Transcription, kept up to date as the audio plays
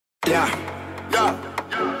Yeah.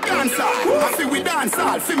 Dancehall, Fiwi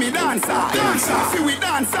dancehall, Fiwi dancehall. Dancehall, Fiwi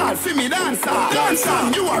dancehall, Fiwi dancehall.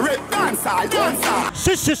 Dancehall, you are rip dancehall, dancehall.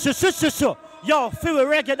 Shush. Yo, Fiwi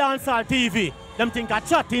Reggae Dancehall TV. Them think are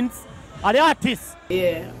chattings are the artists.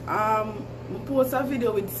 Yeah, I posted a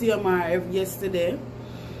video with CMR yesterday,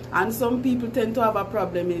 and some people tend to have a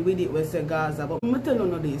problem with it with the Gaza. But I'm tell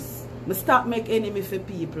you this, I stop make enemy for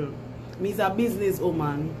people. I'm a business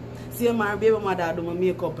woman. CMR baby mother do my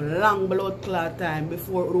makeup long blood clot time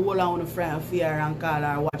before the whole on the front fear and call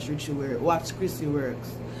her watch Chrissy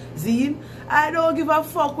works. See, I don't give a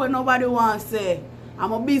fuck what nobody wants to say.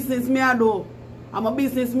 I'm a business me I do. I'm a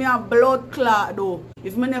business me a blood clot though.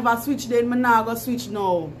 If me never switch then me not go switch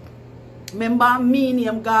now. Remember me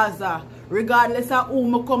name Gaza. Regardless of who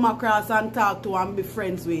me come across and talk to and be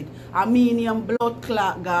friends with. I me name blood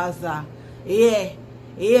clot Gaza.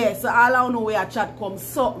 Yeah, so all I know where a chat come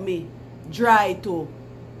suck me. Dry too.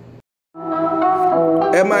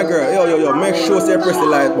 Hey my girl, yo, make sure you press the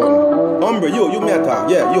like button. Umbre, you me attack.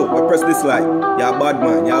 Yeah, I press this like. You're a bad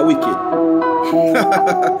man, you're wicked.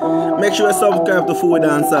 Make sure you subscribe to Fiwi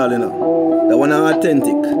Dancehall, you know. That one are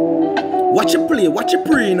authentic. Watch it play, watch it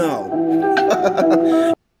pray now.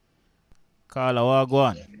 Carla, what go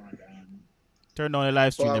on? Turn on the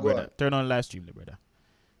live stream, brother. Turn on the live stream, brother.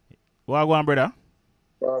 What go on, brother?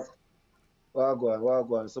 What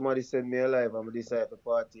go on? Somebody send me a live and I decide to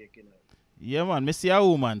partake in it. Yeah, man. Me see a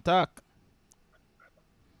woman talk.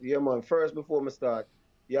 Yeah, man. First, before me start,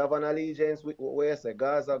 you have an allegiance with where you say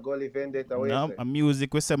Gaza, Gully, Vendetta, where you say? A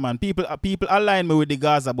music we say, man. People align me with the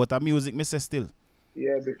Gaza, but a music me say still.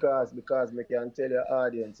 Yeah, because me can tell your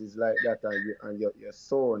audience is like that and your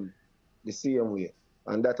sound the same way.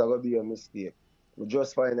 And that will be a mistake. We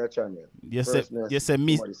just find a channel. You say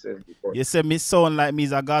me sound like me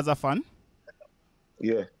is a Gaza fan?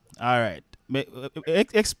 Yeah. Alright.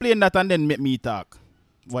 Explain that and then make me talk.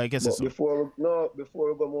 Why I guess so. Before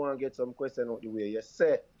we go more and get some question out the way, you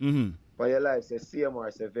say for your life say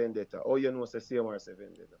CMR say Vendetta. Oh, you know say CMR say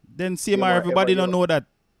Vendetta. Then CMR everybody don't know that.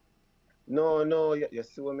 No, you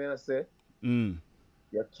see what I say? You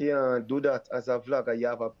can't do that as a vlogger. You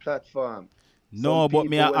have a platform. No, but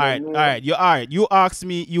me alright. You ask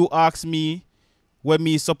me when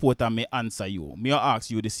me support and me answer you. Me ask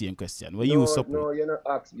you the same question. When you support. No,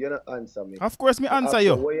 you're not answer me. Of course me answer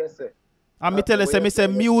you. What you say? And me tell you say me say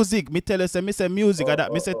music. Me tell you say me say music.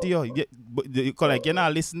 Me say to you. You call like you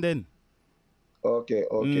not listen then. Okay.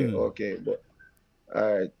 But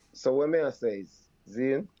alright. So what me I say is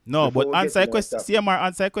Zine. No, but answer a question. CMR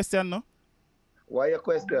answer a question no. Why your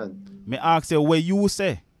question? Me ask you what you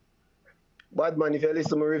say. Bad man, if you listen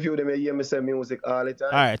to my review, then you hear me say music all the time.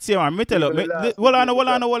 Alright, see man, me tell you. Hold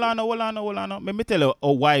on. Me tell you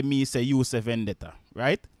why me say you say Vendetta,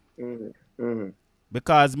 right?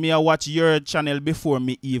 Because me I watch your channel before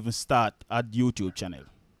me even start at YouTube channel,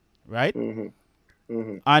 right?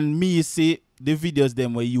 And me see the videos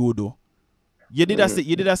them where you do. You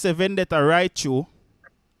did say Vendetta right through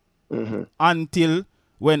until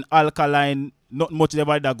when Alkaline not much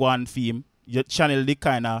never that go on film. Your channel they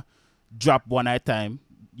kinda drop one at a time.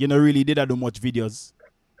 You know really did do much videos.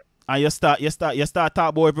 And you start talk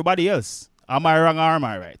about everybody else. Am I wrong or am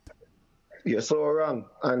I right? You're so wrong.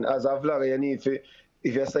 And as a vlogger, you need to,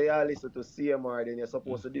 if you say you listen to CMR, then you're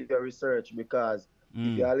supposed to do your research because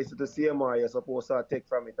if you listen to CMR, you're supposed to take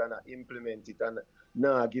from it and implement it and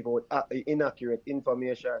not give out inaccurate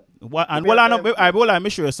information. I'm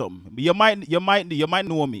sure you something. You might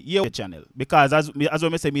know me. Your channel because as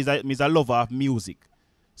I say, me a lover of music.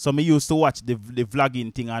 So me used to watch the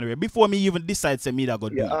vlogging thing and before me even decide say me that go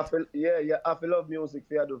do it. I feel love music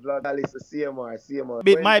for the vlog. I listen to CMR.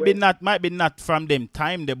 It might be not from them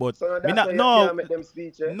time there, but so me not no,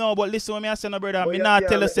 but listen what me I say no brother. Me not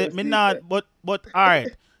tell you say me not but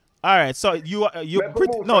alright. So you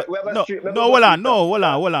pretty no hold on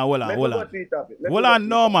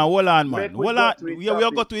we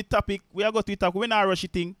are go to a topic. We not rush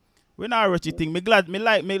it thing. We not rush it thing. Me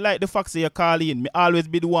like the fact say you call in. Me always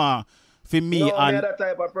be the one for me no, and me that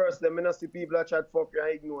type of person. Me not see people that chat fuck you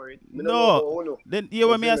and ignore it. No. Then hear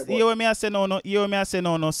what me I say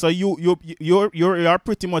no. So you're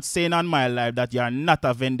pretty much saying on my life that you are not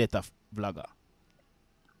a vendetta vlogger.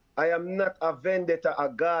 I am not a vendetta, a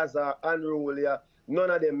Gaza, unruly. None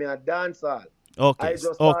of them me a dancehall. Okay. I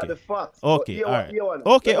just start the facts. Okay, all right.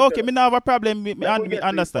 Okay. Me not have a problem. Me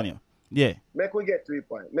understand you. Yeah. Make we get to a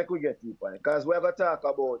point. Because we're going to talk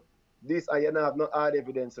about this and you have no hard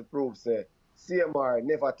evidence to prove, say, CMR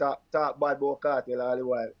never talk bad about cartel all the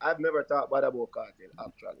while. I've never talked bad about cartel,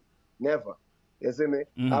 actually. Never. You see me?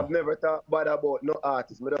 I've never talked bad about no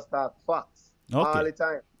artist. I just talk facts. all the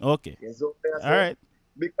time. Okay. You know what All right.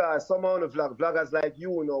 Because some of the vloggers like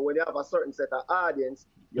you know, when you have a certain set of audience,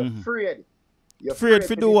 you're afraid. You're afraid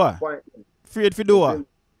to do what? Afraid to do what?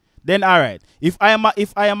 Then all right. If I am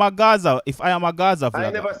a Gaza vlogger. I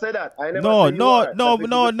never said that. I never no, said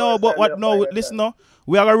no. But what? No, listen. No,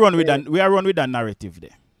 we are run with that narrative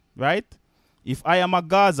there, right? If I am a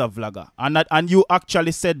Gaza vlogger, and you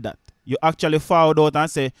actually said that, you actually fouled out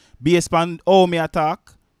and say, based on how me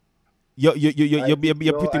attack, you're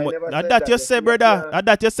pretty much. That you say, brother.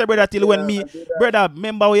 That you say, brother. Till when me, brother.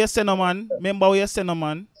 Remember what you say, no man. Remember what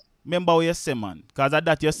you say, man. Cause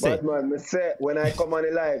that you say. But man, me say when I come on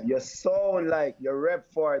the live, you sound like you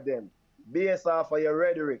rep for them. Based off of your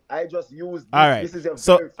rhetoric. I just use this. All right. This is your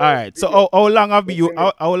so very first all right. video.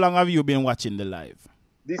 So how long have you been watching the live?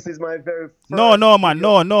 This is my very first No, man.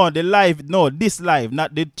 Video. No, the live. No, this live,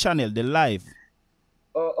 not the channel, the live.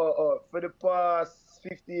 For the past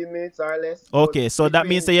 15 minutes or less. Okay, so that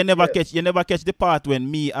means that you never catch the part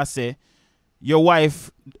when I say your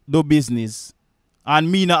wife do business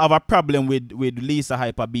and me not have a problem with Lisa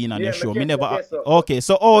Hyper being on the show. Me never. Okay,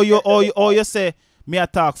 so all you say me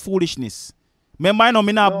attack foolishness. Me mind no,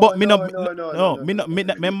 me not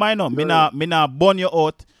burn you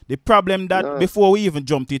out. The problem that before we even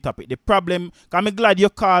jump to the topic, the problem. I'm glad you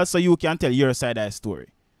called so you can tell your side of the story.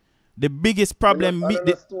 The biggest problem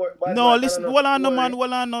listen, hold on,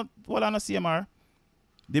 CMR.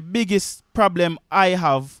 The biggest problem I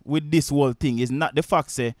have with this whole thing is not the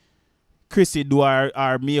fact say Chrissy do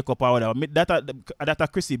our makeup or whatever. That a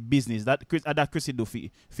Chrissy business. That Chrissy do for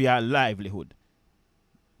her livelihood.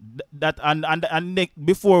 That and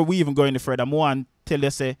before we even go any further, I want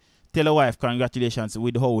to tell her wife congratulations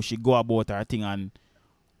with how she go about her thing and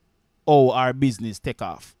how our business take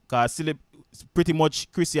off. Cause pretty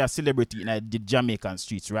much Chrissy a celebrity in the Jamaican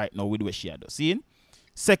streets right now with what she do. See?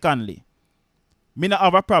 Secondly, me not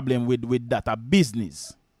have a problem with that a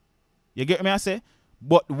business. You get me I say?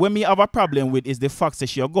 But when me have a problem with is the fact that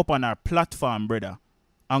she go up on our platform, brother,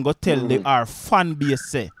 and go tell our fan base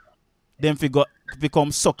say them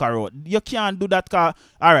become sucker out. You can't do that car.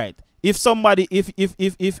 Alright. If somebody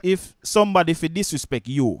disrespect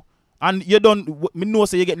you and you don't me know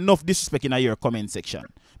say you get enough disrespect in your comment section.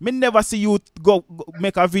 Me never see you go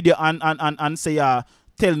make a video and say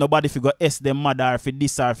tell nobody if you go S them mother for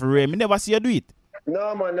this or for Ray. Me never see you do it.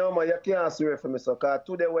 No man, you can't swear for me, so cause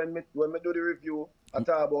today when me do the review, I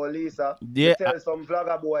talk about Lisa. Yeah. Tell some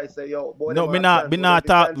vlogger boy say yo. Boy, no, me not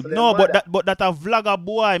talk. No, but that a vlogger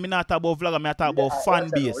boy. Me not talk about vlogger. Me talk about fan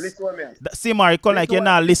base. See, Mari, come like you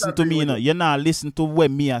not listen to me, no. You not listen to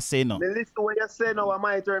what me I say, no. Me listen to what you say now.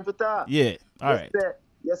 My turn to talk. Yeah, all right.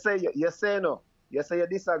 You say no. You say you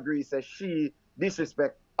disagree. Say she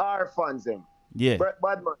disrespect our fans them. Yeah.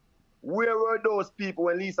 Bad man. Where were those people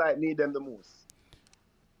when Lisa need them the most?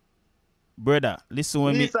 Brother, listen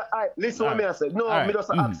when Lisa, when me I said. No, me just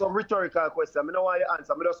ask some rhetorical question. Me don't want you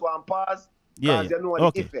answer. Me just want pause. Because you know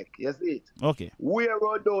the effect. You see it? Okay. Where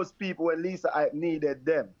were those people when Lisa needed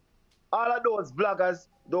them? All of those vloggers,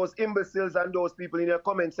 those imbeciles and those people in your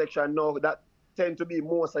comment section now that tend to be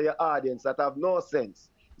most of your audience that have no sense.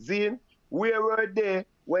 Zine, where were they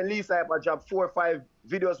when Lisa Hyper dropped 4 or 5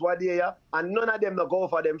 videos one day and none of them not go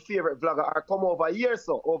over them favorite vlogger or come over here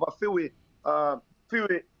so over Fiwi.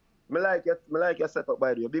 Me like your setup,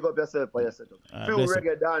 by the way. Big up yourself for your setup. Fiwi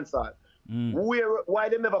Reggae Dancehall. Why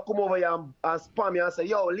they never come over here and spam you and say,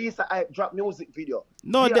 yo, Lisa Hype drop music video.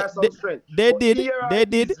 No, they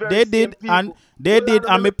did,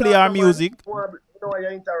 and me play our music. You know why you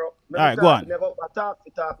interrupt. Alright, go on. Never talk,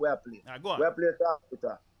 we are play. Alright, go on. We are play talk.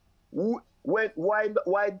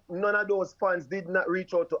 Why none of those fans did not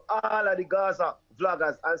reach out to all of the Gaza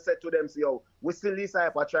vloggers and said to them, say, yo, we still Lisa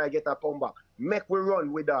Hyper try to get a comeback. Make we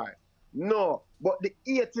run with her. No, but the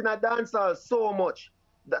hate in a dancehall so much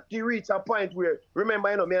that you reach a point where,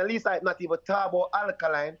 remember, me and Lisa Hype not even talk about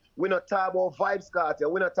Alkaline, we not talk about Vibes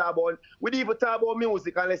Cartel, we not talk about, we don't even talk about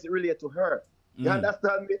music unless it relate to her. You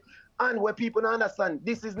understand me? And where people don't understand,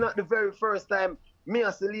 this is not the very first time me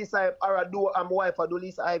and Lisa Hype or I do and my wife I do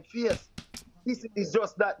Lisa Hype face. This is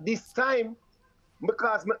just that this time,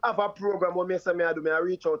 because I have a program where I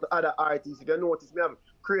reach out to other artists. If you notice, I have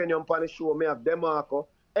Cranium on the show, I have Demarco,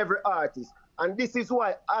 every artist. And this is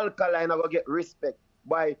why Alkaline are going to get respect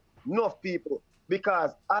by enough people.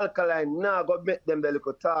 Because Alkaline now going to make them the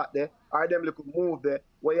little talk there, or them little move there,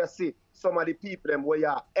 where you see some of the people them where you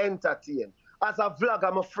are entertained. As a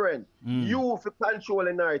vlogger, my friend, you have to control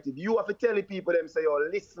the narrative. You have to tell the people them, say, yo,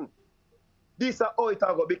 listen, this is how it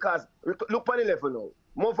go because look on the level now.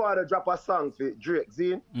 My father drop a song for Drake,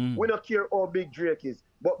 see? We don't care how big Drake is.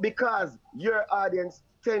 But because your audience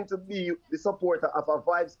tend to be the supporter of a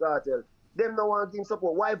Vybz Kartel. Them no want him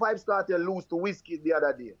support. Why Vybz Kartel lose to Whiskey the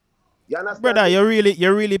other day? You understand? Brother, you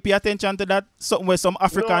really pay attention to that? Something where some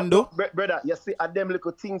African do? Brother, you see, at them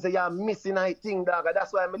little things that you are missing, I think, dog.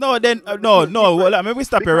 That's why I'm let me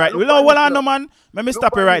stop it right. Hold on, no, man. Let me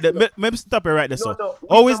stop it right there. Let me stop it right there, so.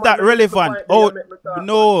 How is that relevant? How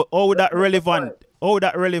that relevant? How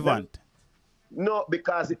that relevant? No,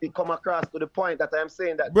 because if it come across to the point that I'm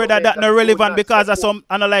saying that... Brother, that not relevant because of some...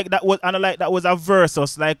 I like that was a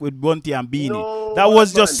versus like with Bunty and Beanie. No, that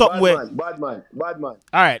was just something where... Bad man.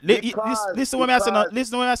 Alright, listen what me I say now.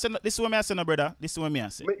 Listen what me I say now, brother. Listen what me I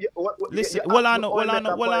say. Listen, hold on.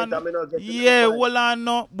 Yeah, hold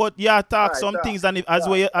on. But you talk some things and as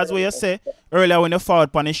what you say earlier when you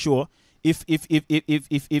forward on the show,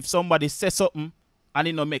 if somebody says something and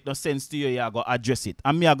it don't make no sense to you, you got to address it.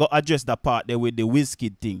 And me, I got to address that part there with the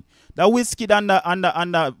Wizkid thing. The Wizkid and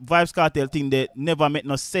the Vybz Kartel thing, they never make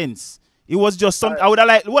no sense. It was just something. I would have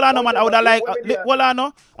like, well, I know, man. I would have like, well, I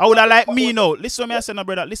know. I would have like me now. Listen to me, I say no,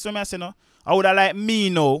 brother. Listen to me, I say no. I would have like me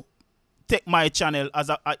now. Take my channel as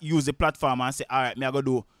I use the platform and say, all right, me I go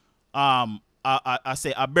do, I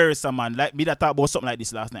say a bury some man. Like me that talk about something like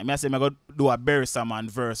this last night. Me I say me I go do a bury some man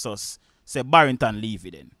versus say Barrington leave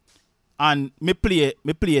it then. And me play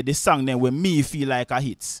the song then when me feel like a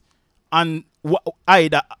hits. And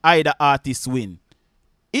either artist win.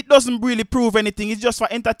 It doesn't really prove anything. It's just for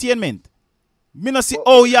entertainment. Me not see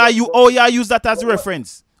you use that as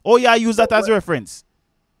reference. Use that as reference.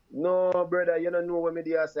 No, brother, you don't know what me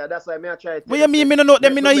there say. That's why me I try to. What you mean me no know?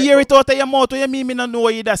 Then me no hear it out of your mouth. What you mean me no know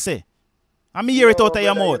what you that say? I me hear it out of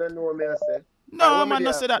your mouth. You don't know what me I say. No, man,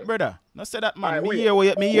 no say that, brother. No say that, man.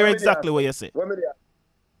 Me hear exactly what you say. What me there?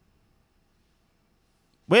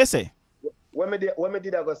 What you say? What me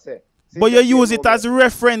did I go say? But you use it as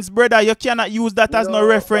reference, brother. You cannot use that as no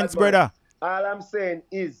reference, brother. All I'm saying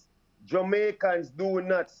is Jamaicans do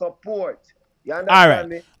not support. You understand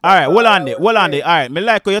me? All right, hold on there. All right, me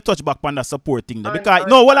like how you touch back on the support thing there. Because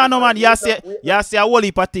no, hold on, no man. You say a whole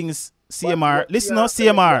heap of things. CMR, listen no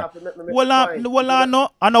CMR. Hold on, no.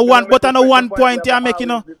 I know one, but I know 1 point you're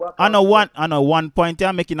making. I know 1 point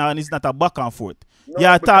you're making, and it's not a back and forth.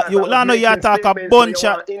 You talk a bunch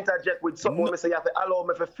of. Interject with something. Say you have to allow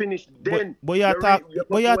me to finish. Then. But you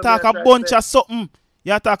talk a bunch of something.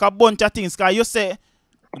 You talk a bunch of things. Cause you say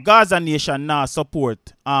Gaza Nation now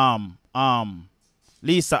support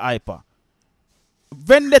Lisa Hyper.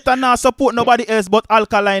 Vendetta now support nobody else but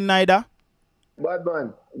Alkaline neither. Bad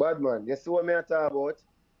man. You see what me I talk about?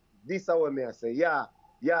 This is what me I say. Yeah,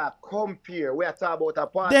 compare. We are talking about a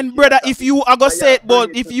party. Then, brother, if you are gonna say it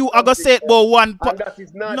about one,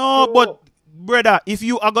 but brother, if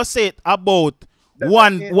you are gonna say it about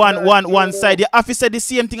one side, you have to say the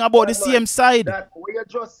same thing about the same side. What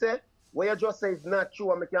you just say is not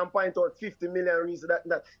true. I can point out 50 million reasons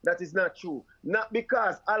that is not true. Not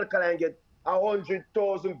because Alkaline get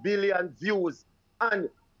 100,000 billion views and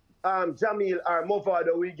Jamil or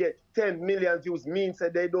Movado will get 10 million views means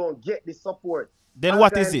that they don't get the support. Then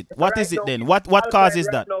what is it? What is it then? What causes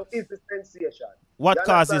that? Is the sensation. What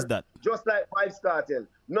causes that? Just like Vybz Kartel.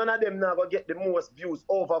 None of them now gonna get the most views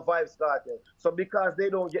over Vybz Kartel. So because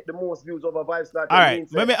they don't get the most views over Vybz Kartel. Alright,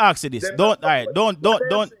 let me ask you this. Don't get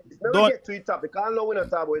to the topic. I know we're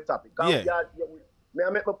not talking about the topic. May I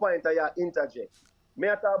make a point that you interject?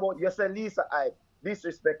 May I talk about you say Lisa Hype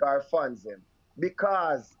disrespect our fans them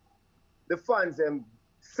because the fans them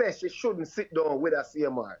say she shouldn't sit down with a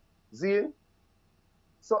CMR. See?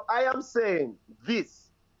 So I am saying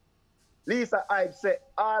this. Lisa Hype said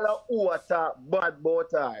all of who attack bad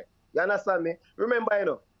about her. You understand me? Remember, you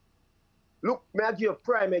know. Look, may I give you a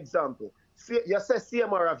prime example. See, you say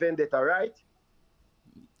CMR a vendetta, right?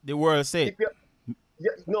 The world said. Me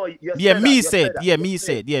said. You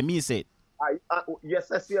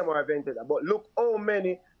say CMR a vendetta. But look how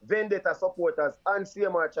many vendetta supporters on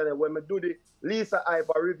CMR channel when we do the Lisa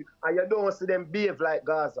Hype review and you don't see them behave like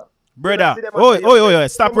Gaza. Brother,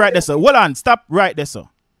 stop right there, sir. Hold on, stop right there, sir.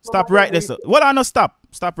 Stop right there, sir. Hold on, no, stop.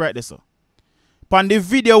 Stop right there, sir. On the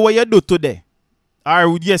video what you do today,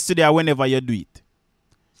 or yesterday, or whenever you do it,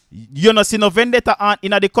 you not see no vendetta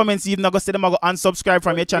in the comments, you not go say them go unsubscribe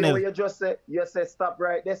from your channel. You say stop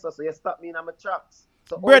right there, sir. So you stop me in my tracks.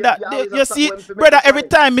 So brother, you see, brother, every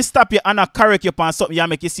time me stop you and I correct you on something, you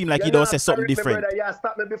make it seem like you don't say something different. Brother,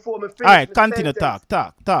 stop me before me finish. Alright, continue, talk.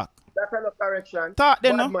 That's a correction. Talk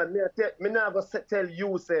then, no? Man, me not go tell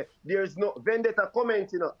you, say, there's no vendetta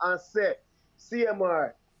comment, you know, and say,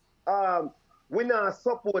 CMR, we not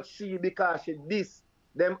support she because she diss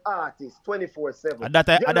them artists 24/7.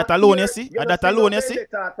 That alone, you see? That alone, you see?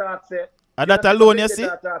 That alone, you see?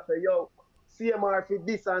 Yo, CMR for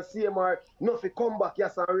this and CMR not for come back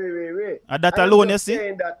yes and Ray. And that alone you see?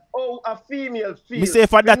 Saying that a female feel. Me say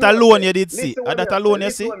for that alone you did see. And that alone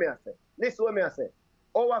you see? Listen what me I say.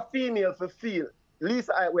 Our female for feel.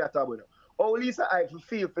 Lisa I we are talking about. Oh Lisa I for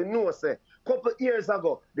feel for know say couple years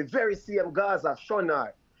ago the very same Gaza shun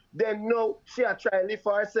her. Then now she a try lift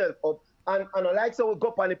for herself up and like so we go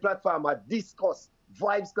up on the platform and discuss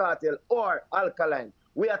Vibes Cartel or Alkaline.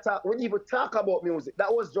 We even talk about music.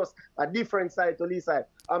 That was just a different side to this side.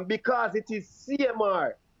 And because it is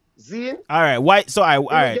CMR, Zine. All right, why? So all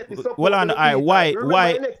right. Well on, all right, why?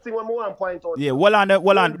 The next thing one more point out. Yeah, well on.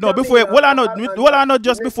 No, before you,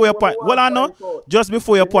 just before your point. Well on, just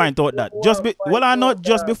before you point out that. Just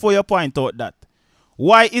before you point out that.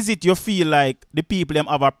 Why is it you feel like the people them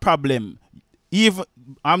have a problem? Even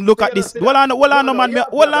I'm look at this. Well on, man.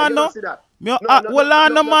 Well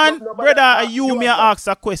on, man, brother, you may ask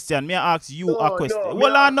a question. May I ask you a question?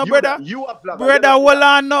 Well on, brother. Brother, well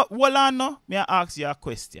on, may I ask you a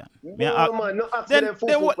question? Then,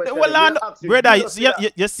 brother, you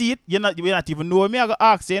see it? You not even know me. I go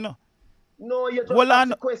ask you, know. No, you just well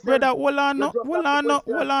ask a question. Brother, well on,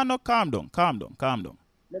 calm down. Calm down.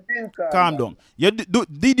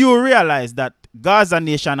 Did you realize that Gaza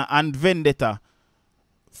Nation and Vendetta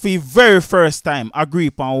for the very first time agree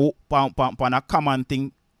upon a common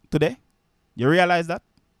thing today? You realize that?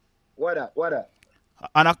 What that?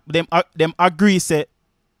 And them agree say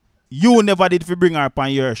you never did for bring her up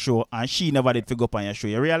on your show and she never did for go up on your show.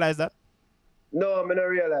 You realize that? No, I don't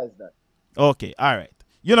realize that. Okay, all right.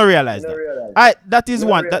 You don't realize that. That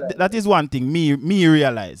is one thing me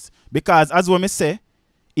realize. Because as what me say,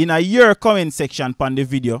 in a your comment section on the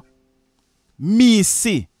video, me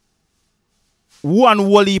see one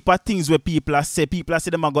whole heap of things where people say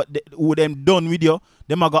them a got who them done with you,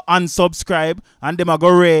 them a got unsubscribe, and them a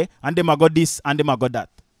got ray, and them a got this, and them a got that.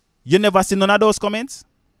 You never see none of those comments?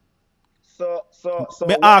 So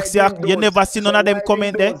me ask you never see none of them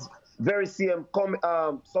comment there? Very same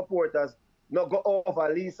supporters not go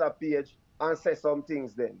over Lisa page and say some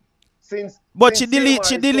things then. But she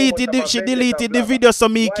deleted the video so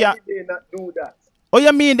me can. Why did they not do that? Oh,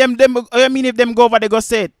 you mean if them go over they go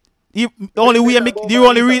say it? The only read.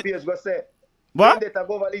 What? Vendetta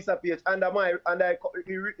go over Lisa page and I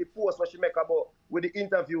post what she make about with the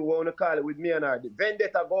interview we wanna call it with me and her.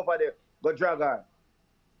 Vendetta go over there, go drag her.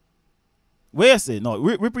 Where you say? No,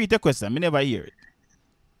 repeat the question. Me never hear it.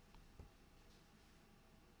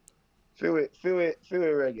 Fiwi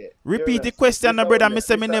Reggae. Repeat the question, brother. Me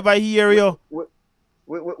say me never hear you. What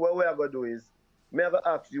we are gonna do is me ever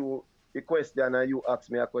ask you a question and you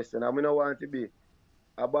ask me a question. I don't want to be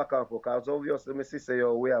a back and forth because obviously me say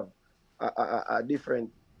we have a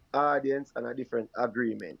different audience and a different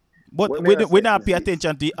agreement. But we don't pay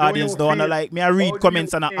attention to the audience though. Like me I read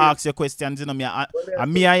comments and I ask you questions, you know, me I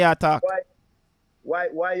talk.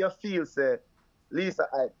 Why you feel say Lisa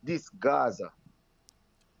this Gaza?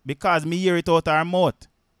 Because me hear it out her mouth.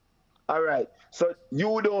 Alright. So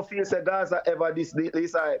you don't feel say Gaza ever this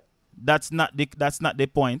Lisa? That's not the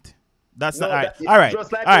point. That's not all right. All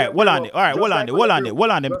right. Hold on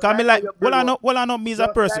there. Because me like hold on, me as a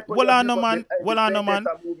person. Hold on, man.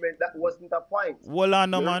 That wasn't a point. Hold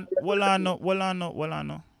on.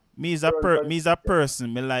 Me as a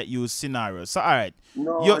person, me like use scenarios. So alright.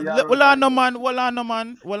 Hold on,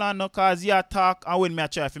 man. Cause you talk and when me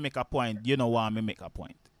try to make a point, you know why me make a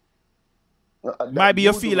point. Maybe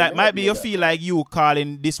you feel like you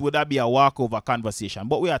calling this would be a walkover conversation,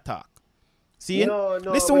 but we are talk. See?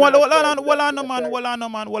 Listen, hold on,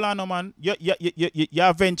 man.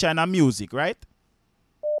 You're venturing in music, right?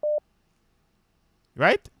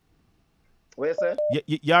 Right? What you say?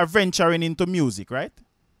 You're venturing into music, right?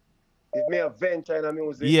 If me a venture in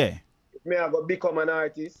music, yeah. If me I go become an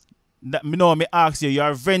artist. Me ask you,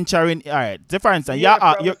 you're venturing, all right. The for instance, you're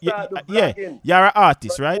an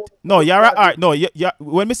artist, right? No, you're an art. No,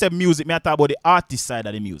 when me say music, me I talk about the artist side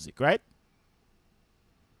of the music, right?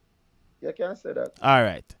 You can't say that. All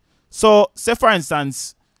right. So, say for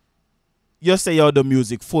instance, you say you're the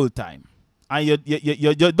music full time, and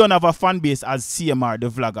you don't have a fan base as CMR the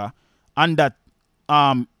vlogger, and that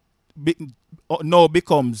now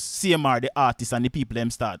becomes CMR the artist, and the people them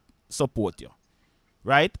start support you.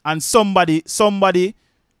 Right? And somebody,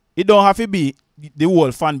 it don't have to be the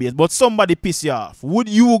whole fan base, but somebody piss you off. Would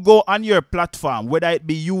you go on your platform, whether it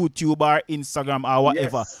be YouTube or Instagram or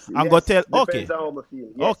whatever, and go tell, okay,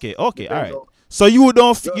 all right. So you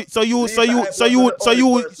don't, so you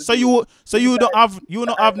don't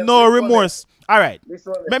have no remorse. All right.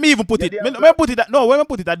 Let me even put it. Let me put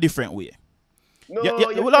it a different way. No,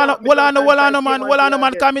 hold on,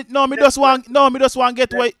 man. Me just want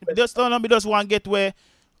get where. Me just want get where.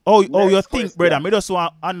 Oh, you think, brother? Me just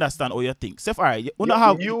want understand how you think. Say, alright, you know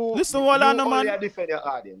how. Listen, hold on, man. You defend your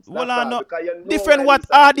audience. Hold on, different what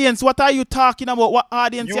audience? What are you talking about? What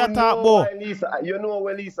audience you talking about? You know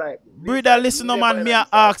where Lisa. Brother, listen, man. Me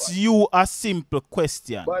ask you a simple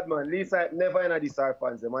question. Bad man, Lisa never in a desire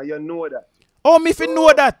fans, man. You know that. Oh, me if you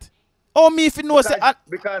know that. Oh, me if you know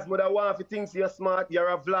because mother one if you think you're smart, you're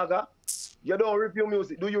a vlogger. You don't review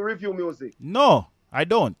music. Do you review music? No, I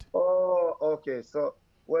don't. Oh, okay. So,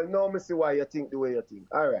 well, now me see why you think the way you think.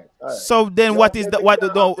 All right. So then, what is that? What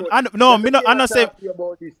no, me not. I'm not saying.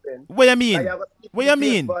 What you mean? What you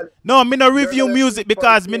mean? No, me not review music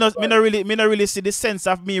because me not really see the sense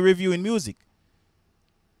of me reviewing music.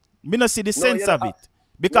 Me not see the sense of it.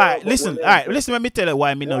 Because listen, alright, listen when me tell you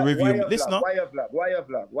why me not review. Listen, no? Why you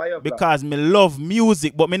vlog? Because me love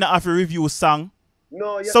music, but me not have to review song.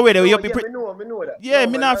 No, so wait, me know that. Yeah,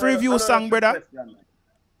 me not have to review song, brother.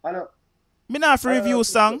 Me not have to review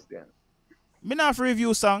song. Me not have to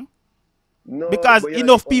review song. No, because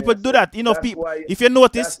enough people do that. Enough people. If you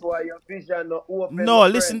notice. That's why your vision not open. No,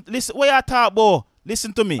 listen. What you talk about?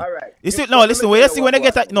 Listen to me. Alright. Listen when I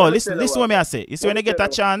get a listen what me I say. You see when I get a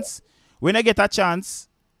chance. When I get a chance.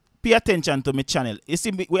 Pay attention to my channel. You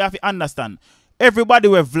see, we have to understand. Everybody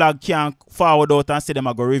with vlog can forward out and say them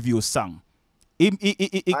I go review song.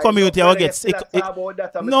 Community will get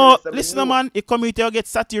no, listen, man. The community will get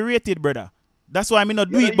saturated, brother. That's why I do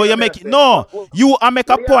it. But you make it. No, you are make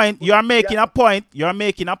a point. You are making a point. You are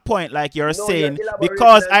making a point like you're saying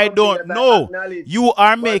because I don't know. You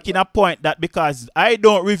are making a point that because I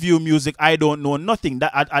don't review music, I don't know nothing.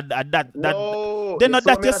 Then not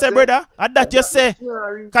that you say, brother. That you say.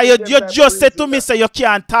 Cause you just said to me say you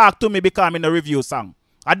can't talk to me because I'm in a review song.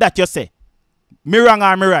 That you say. Me wrong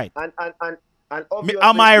or me right? Am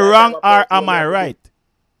I wrong or am I right?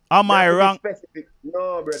 Am I wrong?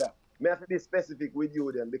 No, brother. Me have to be specific with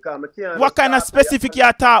you then because I can't. What kind of specific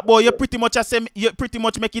you talk about? You pretty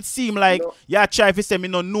much make it seem like you try to say me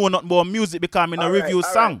no know nothing about music because I'm in a review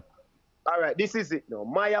song. Alright, this is it now.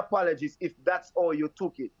 My apologies if that's how you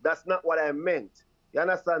took it. That's not what I meant. You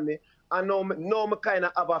understand me? I know me kind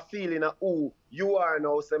of have a feeling of who you are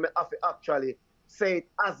now, so me have to actually say it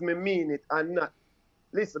as me mean it and not.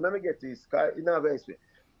 Listen, let me get this. You know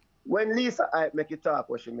when Lisa I make it talk,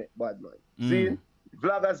 what she make bad man. See?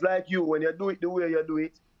 Vloggers like you, when you do it the way you do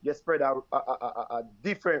it, you spread a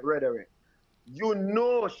different rhetoric. You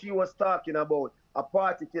know she was talking about a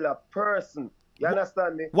particular person. You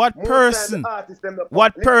understand me? What person?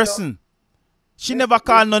 What person? She never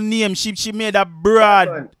called no name. She made a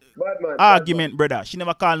broad argument, brother. She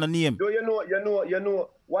never called no name. Do you know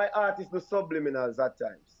why artists do subliminals at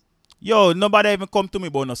times? Yo, nobody even come to me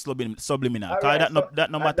about no subliminal. Right, that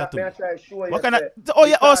no matter to me. What kind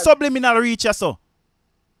of subliminal reach you so?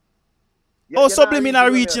 Subliminal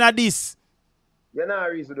reaching at this. You're not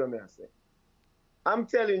a reason to me, I say. I'm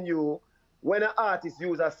telling you, when an artist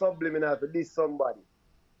use a subliminal to diss somebody,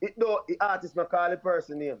 the artist not call the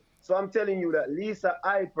person name. So I'm telling you that Lisa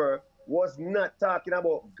Hyper was not talking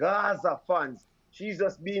about Gaza fans. She's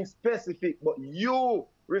just being specific, but you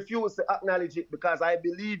refuse to acknowledge it because I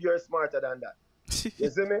believe you're smarter than that. You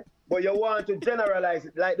see me? But you want to generalize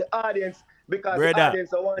it like the audience. Because brother, the audience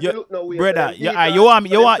want to look nowhere. Brother, you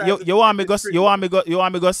want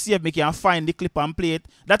me go see if me can find the clip and play it.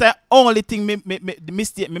 That's the only thing the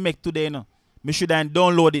mistake me make today, you know. Me should have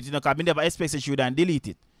download it, you know, because I never expect it should have delete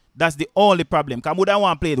it. That's the only problem. Because I would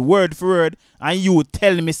want to play it word for word and you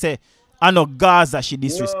tell me say I know Gaza she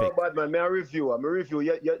disrespect. No, bad man, I'm a reviewer.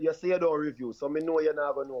 You say you don't review, so me know you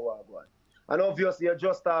never know what I'm going. And obviously you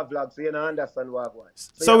just start vlog, so you don't understand what I'm going.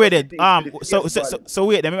 So wait it. So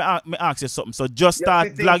wait, let me ask you something. So just start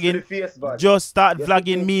vlogging. Just start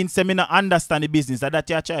vlogging means say me not understand the business. That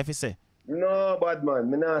you try to say. No, bad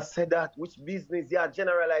man. Me not say that. Which business you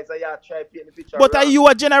generalize or you try to paint the picture? But are you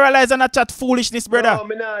a generalize and not chat foolishness, brother? No,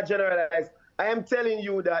 me not generalize. I am telling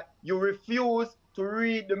you that you refuse to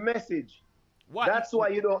read the message. What? That's why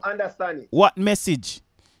you don't understand it. What message?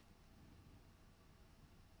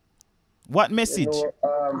 What message? You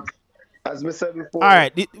know, as me said before. All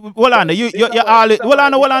right, hold on. You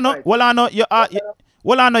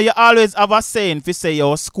always have a saying to say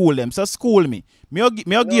you school them. So school me. Me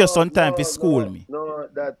give you some time to school me. No,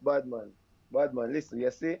 that bad man. Bad man. Listen,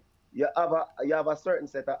 you see, you have a certain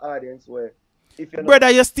set of audience where if you brother,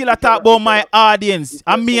 you still talk about my audience.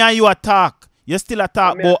 And me and you talk. You still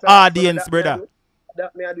talk about audience, brother.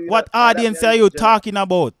 What audience are you talking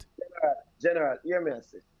about? General, hear me I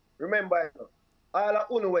say. Remember, all of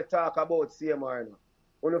you we talk about CMR now.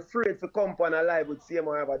 On afraid to come on a live with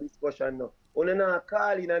CMR have a discussion now. On not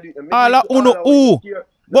calling and do it. All uno who?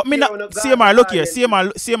 But me not CMR, look here,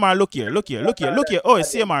 CMR, look here. Oh,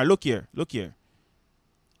 CMR, look here.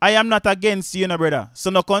 I am not against you, brother. So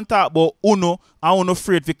no contact about uno and uno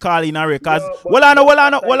afraid to call in a record. Well, I know.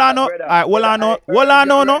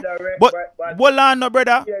 But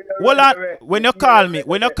brother. When you call me,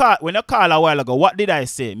 when you call a while ago, what did I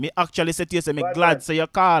say? Me actually said to you, say me glad say you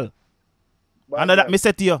call. And that me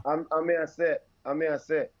said to you. I may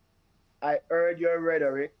say, I heard your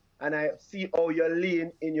rhetoric and I see how you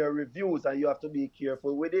lean in your reviews and you have to be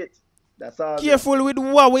careful with it. That's all. Careful with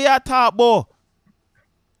what we are talking about?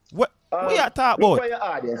 What we are talking about? Look at your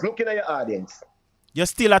audience. Looking at your audience. You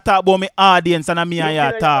still talk about my audience and me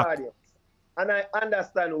and you talk. And I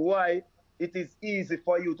understand why it is easy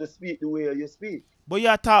for you to speak the way you speak. But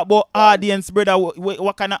you talk about audience, brother.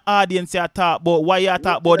 What kind of audience you talk about? Why you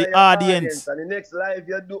talk about the audience? And the next live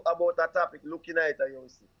you do about a topic, looking at it, you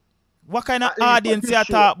see. What kind of audience you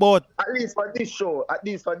talk about? At least for this show.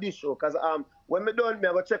 Because when we done,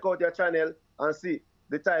 I go check out your channel and see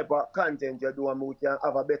the type of content you do and we can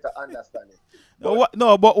have a better understanding. But what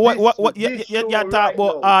you talk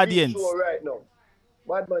about audience? This show right now.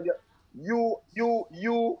 Bad man, you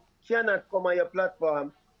cannot come on your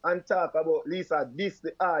platform and talk about Lisa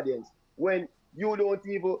the audience when you don't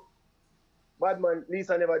even. Bad man,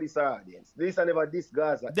 Lisa never this audience. Lisa never this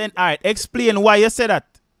Gaza. Then alright, explain why you said that.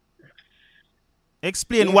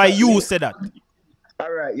 Explain why you said that.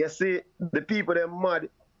 Alright, you see, the people they're mad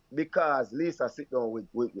because Lisa sit down with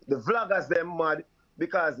the vloggers they're mad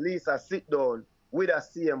because Lisa sit down with a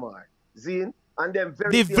CMR. Zine and them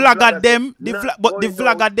very the vlogger them, but the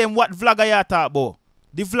vlogger them, what vlogger you talk about?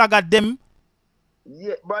 The vlogger them.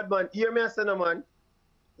 Yeah, Bradman, hear me say no man.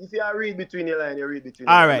 If you read between your line, you read between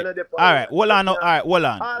your line. Alright. Hold on.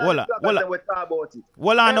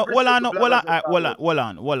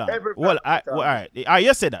 Alright.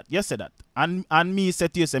 You said that. And me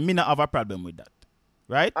said to you, say me not have a problem with that.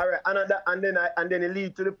 Right? Alright, and then it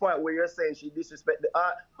lead to the point where you're saying she disrespect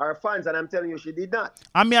our fans, and I'm telling you she did not.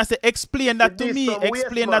 And me I say explain that to me.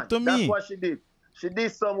 Explain that to me. That's what she did. She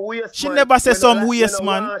did some waste. She never said some waste,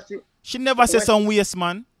 man. She never said some waste,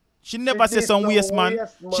 man. She never said some waste, man.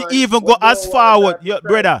 She even go as far,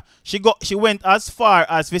 brother. She went as far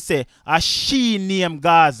as we say, as she named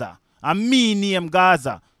Gaza, and me named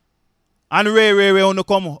Gaza. And Ray wanna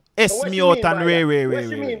come S me out and Ray. What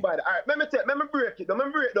you mean by that? Alright, let me break it down. Let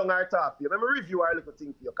me break down our talk for you. Let me review our little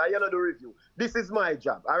thing for you. Because you know the review. This is my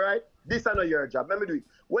job, alright? This is not your job. Let me do it.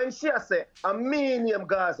 When she has said, a me name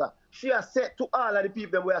Gaza, she has said to all of the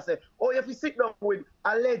people where I say, oh, if you sit down with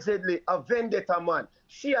allegedly a vendetta man,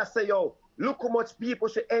 she has said, yo, look how much people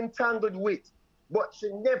she entangled with. But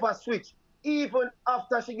she never switched. Even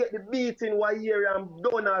after she get the beating 1 year and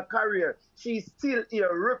done her career, she's still here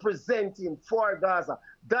representing for Gaza.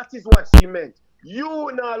 That is what she meant. You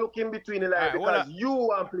now look in between the line because you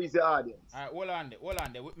want to please the audience. Alright, hold on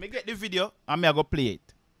there. Me get the video and me I go play it.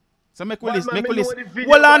 So make we listen.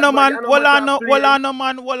 Hold on, man. Brother.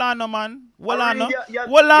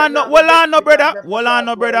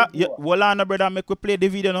 Make we play the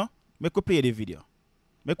video, no? Make we play the video.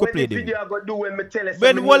 Make we play the video. I go do when me tell us.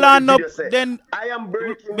 When then I am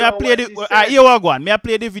breaking. Me I play the. Here we go. Me I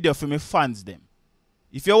play the video for my fans them.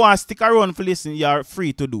 If you want to stick around for listen, you are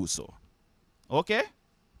free to do so. Okay?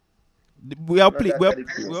 We'll play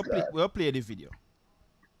the video.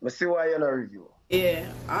 Let's see why you're not review. Yeah,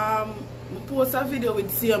 I post a video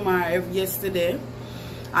with CMR yesterday,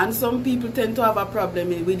 and some people tend to have a problem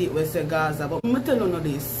with it with Gaza. But I tell you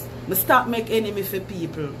this, I stop make enemy for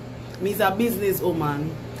people. Me is a business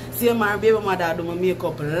woman. CMR baby mother do my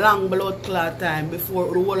makeup long blood clot time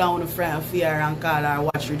before roll on the front fear and call her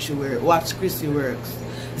watch Chrissy works.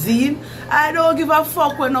 See, I don't give a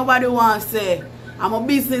fuck what nobody wants to say. I'm a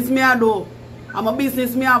business me I do. I'm a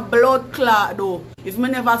business, me a blood clot though. If me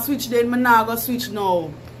never switch then, me not go switch now.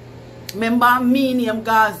 Remember me name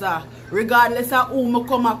Gaza. Regardless of who me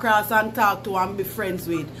come across and talk to and be friends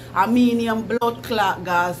with. I me name blood clot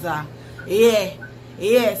Gaza. Yeah.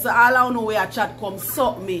 So all I know where a chat come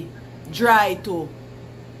suck me. Dry too.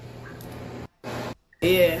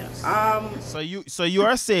 Yeah. So you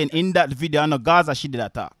are saying in that video no Gaza she did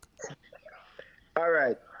attack?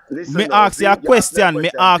 Alright. Listen, me ask you a question.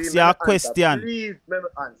 Please let me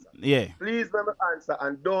answer. Yeah. Please let me answer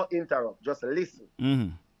and don't interrupt. Just listen.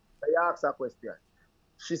 I ask a question.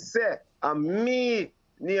 She said, me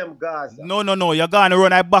name Gaza. No. You're gonna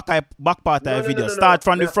run a back part of the video. Start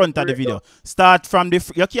from the front of the video. Start from the.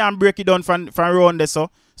 You can't break it down from around there.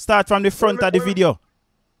 So start from the front of the video.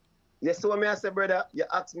 You see what me I say, brother? You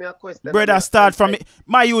ask me a question. Brother, start from it.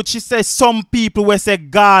 My youth, she says some people will say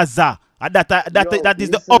Gaza. And that is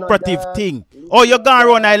the operative thing. Oh, you're gonna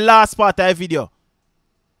run that last part of the video.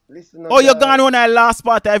 Oh, you're gonna run that last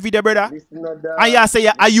part of the video, brother. And you say,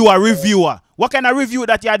 are you a reviewer? What kind of review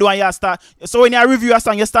that you do and you start? So when you review a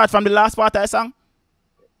song, you start from the last part of the song?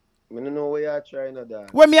 I don't know where you're trying to do.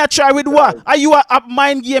 When me I try with what? Are you a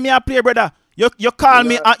mind game me I play, brother? You call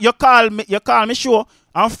me, you call me sure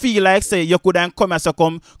and feel like say you could then come and say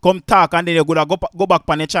come talk and then you could go back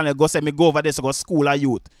on the channel, go say me go over there to go school or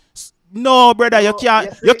youth. No, brother, you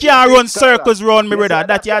can't run circles around me, brother.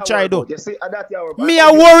 That you try do. Me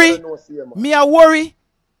a worry. Me a worry.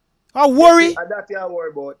 I worry.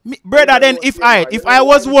 Brother, then if I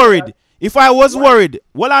was worried,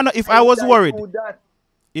 well I know if I was worried.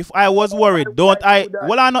 If I was worried, don't I?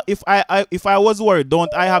 Well, I know if I was worried,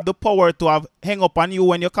 don't I have the power to have hang up on you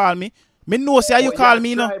when you call me? Me know say you call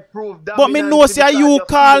me, no. But me know say you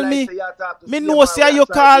call me. Me know say you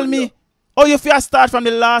call me. Oh, you feel start from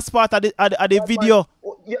the last part of the video.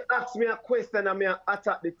 You ask me a question and me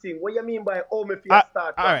attack the thing. What you mean by oh me feel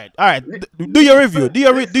start? All right. Do your review. Do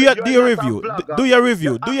your review. Do your review. Do your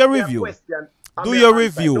review. Do your review.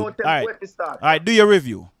 All right. All right. Do your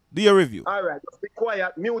review. Do your review. All right, just be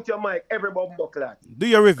quiet. Mute your mic. Everybody buckle. Do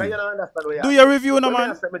your review. You don't understand what do your review, no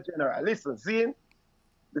man. Listen, Zine.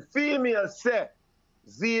 The female say,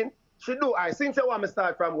 Zine, she do. I since you want me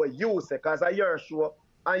start from what you say, cause I hear sure,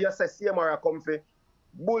 and you say CMR come for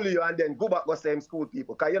bully you and then go back to same school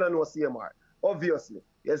people, cause you don't know CMR. Obviously,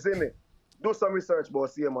 you see me. Do some research about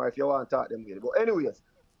CMR if you want to talk them with it. But anyways,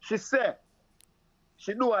 she said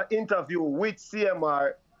she do an interview with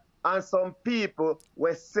CMR. And some people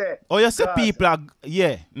will say oh, you say people are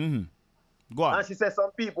yeah. Go on. And she said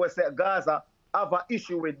some people will say Gaza have an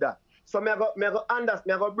issue with that. So me go understand,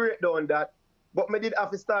 me go break down that. But me did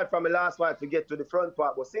have to start from the last part to get to the front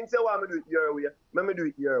part. But since you want me to do it your way, me do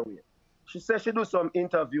it your way. She said she do some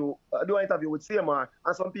interview, do an interview with CMR,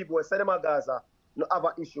 and some people will say them at Gaza no have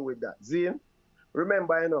an issue with that. Zine,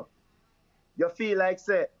 remember, you know, you feel like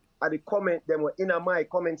say at the comment them were in my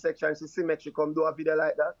comment section, she see make she come do a video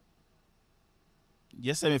like that.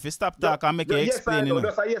 Yes, if you stop talking and make you explain. Yes, I know.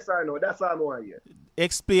 That's a yes or no. That's all I want here.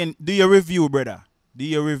 Explain. Do your review, brother. Do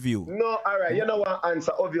your review. No, all right. You know what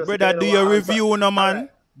answer, obviously. Brother, do your review, no man. Right.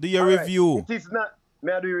 Do your review. It is not,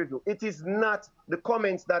 may I do your review? It is not the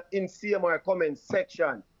comments that in CMR comment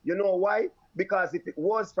section. You know why? Because if it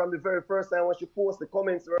was from the very first time when she posted the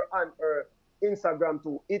comments on her Instagram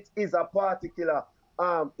too, it is a particular,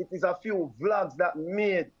 it is a few vlogs that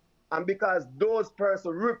made, and because those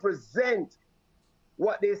persons represent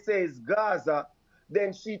what they say is Gaza,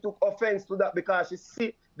 then she took offense to that because she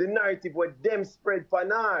see the narrative where them spread for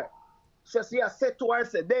her. So she has said to her,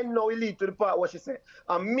 said, then now we lead to the part where she said,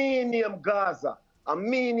 a me name Gaza, a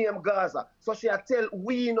me name Gaza. So she has tell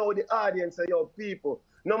we know the audience of your people,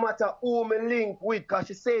 no matter who me link with, because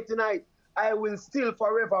she said tonight, I will still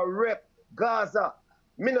forever rep Gaza.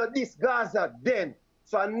 Me know this Gaza then.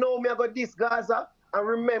 So I know me I got this Gaza, and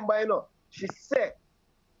remember, you know, she said,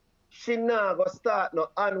 she now go start no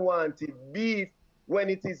unwanted beef when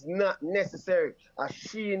it is not necessary. As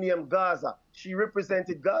she named Gaza. She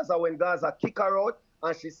represented Gaza when Gaza kick her out,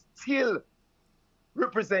 and she still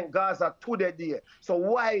represent Gaza to the day. So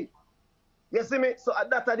why? You see me? So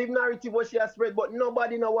that's the narrative what she has spread, but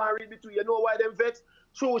nobody no want to read it to you. You know why them vex?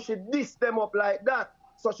 True, she diss them up like that.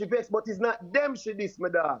 So she vex, but it's not them she diss, my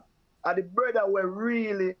dog. And the brother were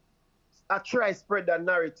really try spread that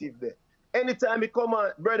narrative there. Anytime he come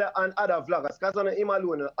on, brother and other vloggers, because on him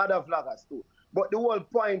alone, other vloggers too. But the whole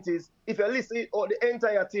point is, if you listen to the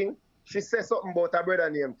entire thing, she says something about her brother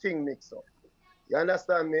named King Mix-Up. You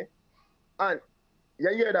understand me? And you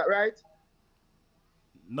hear that, right?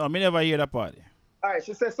 No, me never hear that part. Alright,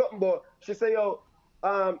 she said something about, she say, yo,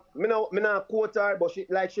 me not quote her, but she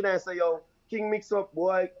didn't say, yo, King Mix-Up,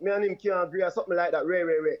 boy, me and him can't agree or something like that, Ray.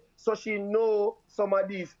 So she know some of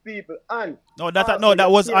these people, and that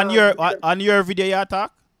was on your video you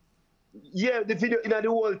talk? Yeah, the video in the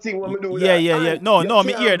whole thing when we do that. Yeah. No,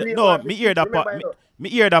 me hear that part. Me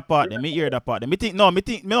hear that part. Me think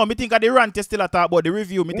at the rant you still talk about the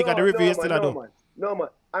review. Me think at the review you still do. No man.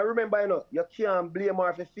 I remember, you know, you can't blame her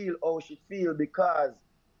if you feel how she feel, because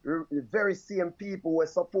the very same people were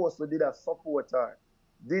supposed to did not support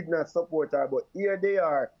her, but here they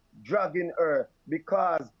are dragging her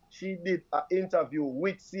because she did an interview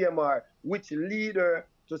with CMR, which lead her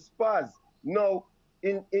to Spaz. Now,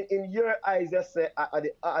 in your eyes, you say,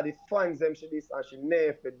 the fans them she this and she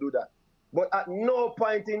never do that. But at no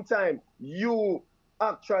point in time, you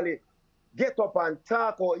actually get up and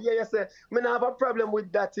talk. Or yeah, you say, me not have a problem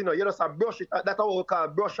with that, you know. You just a brush it. That's what we call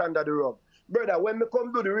brush under the rug. Brother, when me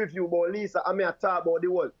come do the review about Lisa, I may talk about the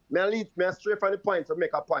world. Me a straight from the point to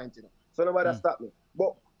make a point, you know. So nobody stop me.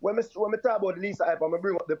 But when me talk about Lisa hype, I'm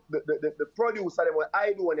bring up the producer them what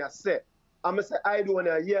I do when you say. I'm say I do when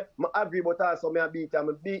you hear, I agree, but also me beat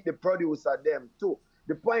the producer them too.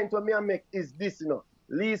 The point what me make is this, you know.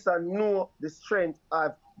 Lisa know the strength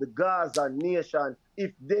of the Gaza nation.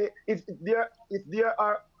 If the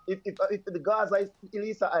Gaza is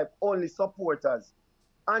Lisa hype only supporters,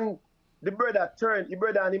 and the brother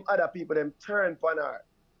and him other people them turn on her,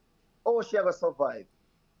 how she ever survive?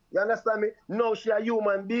 You understand me? Now she a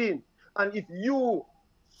human being. And if you,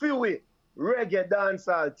 Fiwi Reggae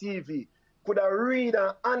Dancehall TV, could have read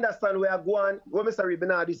and understand where I'm going, when I say read,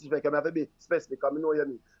 now this is like I'm have to be specific, I know what you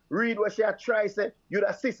mean. Read what she had tried say, you'd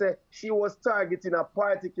have see say she was targeting a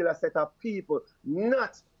particular set of people,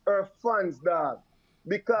 not her fans, dog.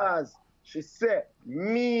 Because she said,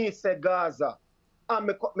 me say Gaza. And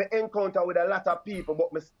me encounter with a lot of people,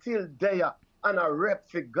 but me still there and a rep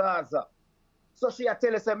for Gaza. So she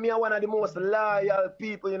tell us, me one of the most loyal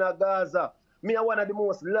people in Gaza. Me one of the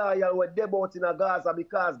most loyal with debut in Gaza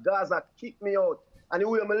because Gaza kicked me out. And the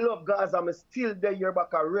way I love Gaza, I'm still there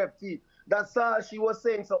back a rep feet. That's all she was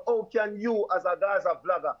saying. So how can you as a Gaza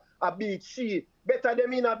vlogger beat she? Better than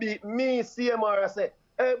me not beat me, CMR. I say,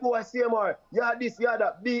 hey boy, CMR, yeah this, yeah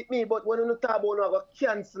that, beat me. But when you talk about no, go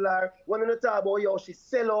cancel her. When you talk about yo, she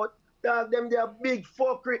sell out. Dog, them they are big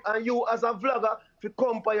fuckery, and you as a vlogger to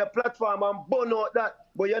come on your platform and burn out that.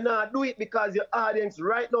 But you not do it because your audience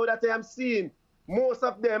right now that I am seeing, most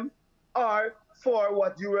of them are for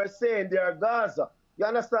what you were saying. They are Gaza. You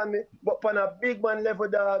understand me? But on a big man level,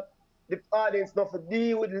 dog, the audience not to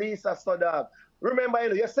deal with Lisa, so dog. Remember,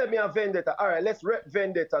 you said me a vendetta. All right, let's rep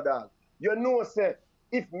vendetta, dog. You know, say,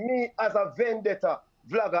 if me as a vendetta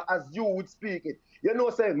vlogger, as you would speak it, you know,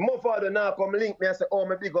 say, my father now come link me and say, oh,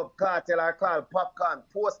 me big up cartel or call popcorn,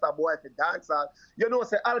 poster boy for dancehall. You know,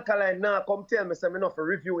 say, Alkaline now come tell me, say, me not for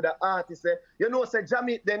review the artist. Say. You know, say,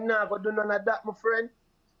 Jamil, then now go do none of that, my friend.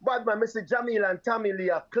 But man, me say, Jamil and Tammy Lee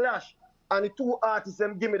a clash. And the two artists,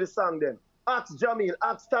 them give me the song then. Ask Jamil,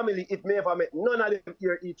 ask Tammy Lee if me ever met none of them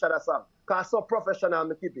hear each other song. Because so professional,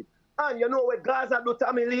 me keep it. And you know what Gaza do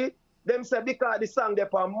Tammy Lee? Them say, because the song they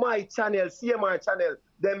on my channel, CMR channel,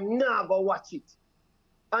 them now go watch it.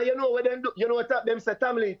 And you know what them do? You know what them say,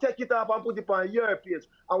 Tammy, take it up and put it on your page,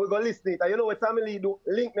 and we go listen to it. And you know what Tammy do?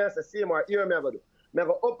 Link me and say, CMR, here me go do. Me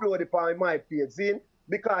go upload it on my page, see?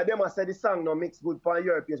 Because them say the song no mix good on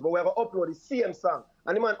your page, but we have to upload the same song.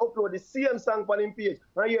 And the man upload the same song on his page.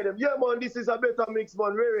 And hear them, yeah man, this is a better mix,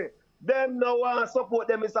 man, really. Them now want to support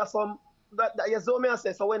them is some that you saw me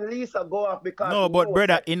say. So when Lisa go off because no, but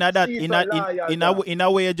brother, in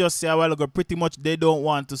a way you just say a while ago, pretty much they don't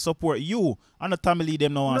want to support you. And the family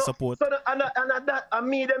them no want to support. So and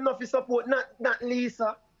me them not to support, not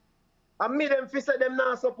Lisa. And me them fi say them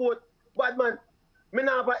not support. But man, me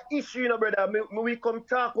not have an issue, you know, brother. We come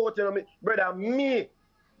talk out, you know, brother.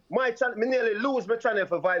 My channel, me nearly lose my channel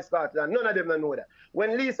for Vice Scotland. None of them don't know that.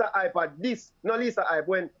 When Lisa hype at this, no Lisa hype,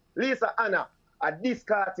 when Lisa Anna at this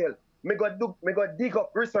cartel, me go dig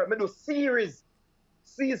up research, me do series,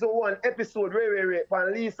 season 1, episode,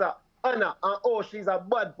 on Lisa Anna, and oh, she's a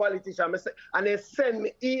bad politician. And they send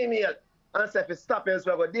me email and say, if you stop here,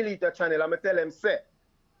 so I go delete your channel. And I tell them, say,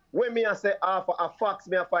 when me I say, for a fax,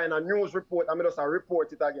 me I find a news report, and me just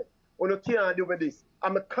report it again. You can't do with this.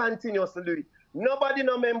 I'm continuously do it. Nobody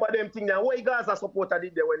no remember them thing there. What you guys are supporter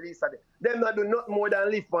did there when Lisa did? Them not do nothing more than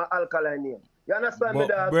live for Alkaline name. You understand me,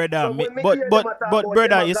 dog? Brother, but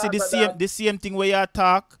brother, you see the same thing where you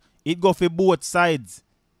talk, it go for both sides.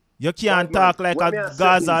 You can't talk like a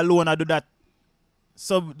Gaza alone and do that.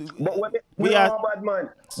 So but we are bad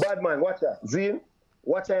man, watch that. Zin,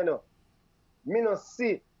 watch I know. Me no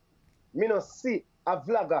see a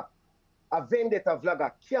vlogger, a vendetta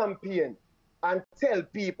vlogger campaign and tell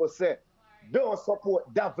people say, don't support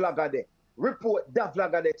that vlogger there. Report that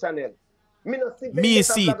vlogger there channel. Me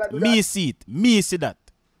see that.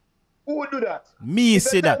 Who do that? Me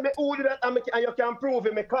see that. Who do that and you can prove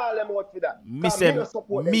it, me call them out for that. Me see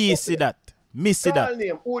that. Call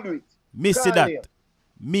name, who do it? Me see that.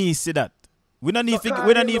 Me see that. We don't need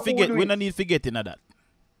to forget in that.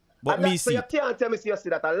 But me see. So you can't tell me you see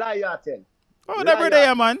that. A liar tell. Oh, that brother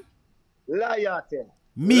here, man. Liar tell.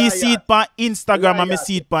 Me see it on Instagram and me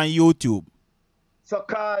see it on YouTube. So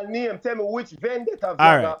call name, tell me which vendetta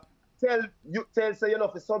vlogger. Tell say you know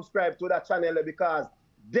to subscribe to that channel because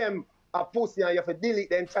them are pussy and you have to delete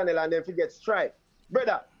them channel and then forget strike.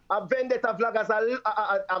 Brother, A vendetta vloggers,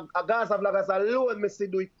 a Gaza vloggers alone, me see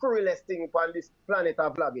do the cruelest thing on this planet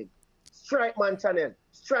of vlogging. Strike man channel,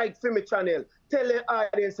 strike Fiwi channel, tell the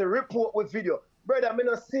audience to report with video. Brother, me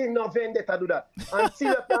not see no vendetta do that. Until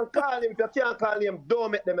you can call him, if you can't call him,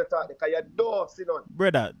 don't make them talk because you don't see none.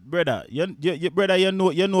 Brother, you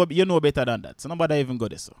know better than that. So nobody even go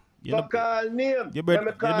there, so. Call name. You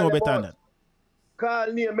know better than that.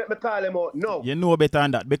 Call name, make me call him out. No. You know better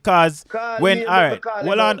than that. Because call when name,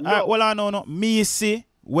 no. Me see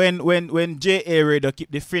when J.A. Radio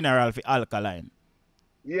keep the funeral for Alkaline.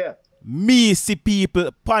 Yeah. Me see people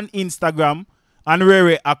on Instagram and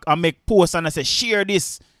Rere I make posts and I say share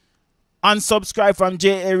this. Unsubscribe from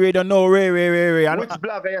J.A. Radio. No, Rere. Which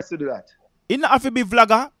blogger has to do that? It not have to be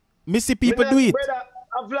vlogger. Me see people do it. Brother,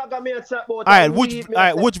 a vlogger me a chat about. Which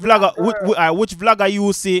vlogger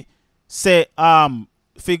you see say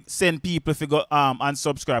send people to go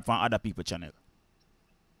unsubscribe from other people channel?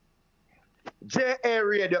 J.A.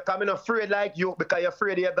 Radio coming afraid like you because you're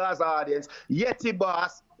afraid of your Gaza audience. Yeti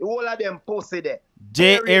Boss, all of them pussy there.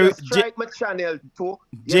 J.A. strike my channel too.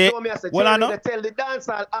 You know me I say J.A. tell the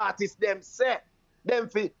dancehall artists them say them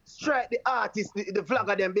fi strike the artists, the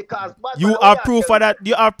vlogger them because you have proof for that?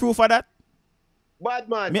 You have proof for that? Bad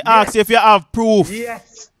man. Me ask you if you have proof.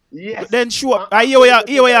 Yes. Yes. Then sure. Here what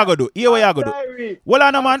you gonna do. Well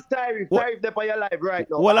on man. Tyree there on your live right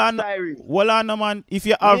now. Well on man. If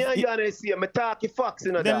you have then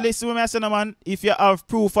listen to me I say man. If you have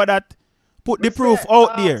proof for that, put the proof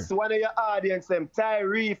out there. One of your audience them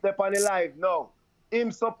Tyree there on the live now.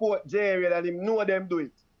 Him support Jerry and him know them do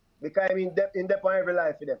it. Because I'm in depth on every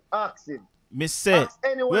life for them. Ask him. Me say.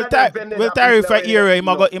 Well Tyree for here him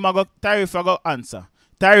go Tyree for go answer.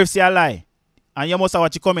 Tyree say a lie. And you must have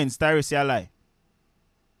watch your comments, Tyree say a lie.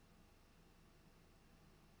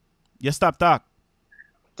 You stop talk.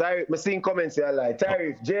 Tyree, me seen comments say a lie.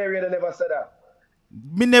 Tyree, J.A. never said that.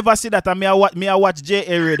 Me never see that and me I watch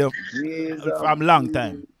J.A. Radio from long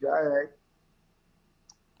time.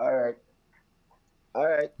 Alright.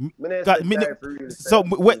 So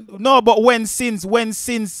when since when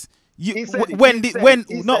J.A.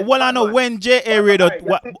 Radio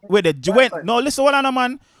no listen what I know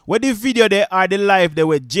man. Where the video there are the live there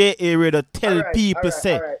where J.A. Radio tell people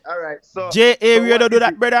say. So J.A. Radio do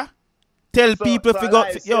that, brother. Tell people figure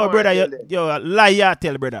yo brother, yo lie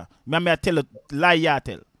tell brother. Me tell you lie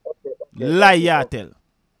tell. Lie tell.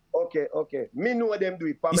 Okay. Me know them do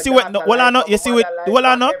it. You see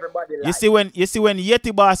when you see when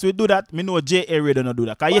Yeti Boss will do that, me know J.A. Radio no do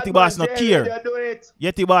that. Cause Yeti Boss no care.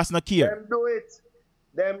 Yeti Boss no care.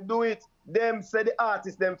 Them do it. Them say the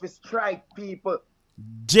artists them for strike people.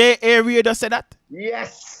 J.A. Radio say that?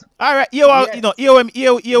 Yes. Alright, you know, what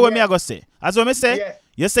me I go say. As what me say,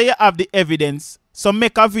 you say you have the evidence, so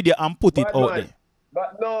make a video and put it out there.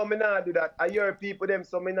 But no, me not do that. I hear people them,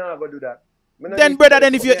 so me not go do that. Then brother,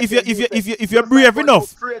 then if you're brave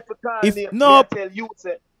enough, no,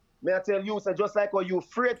 may I tell you, say just like how you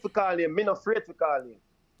afraid to call him, me not afraid to call him.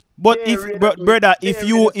 But brother, if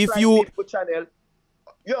you yo,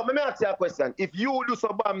 me ask you a question. If you do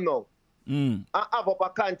so bam now. I have up a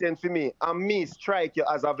content for me and me strike you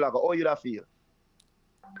as a vlogger. How you da feel?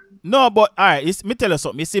 No, but alright, me tell you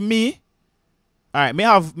something. You see me? Alright, me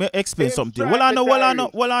explain something. Well I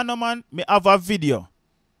know man. Me have a video.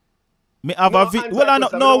 Me have a video.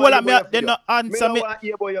 They no answer me.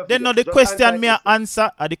 Then no the question me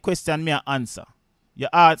answer or the question me answer. You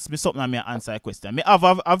ask me something and me answer a question. Me have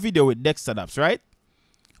a video with Dexter Daps, right?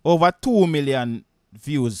 Over 2 million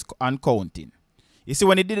views and counting. You see,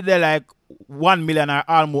 when he did it there like 1 million or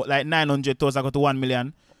almost like 900,000 go to 1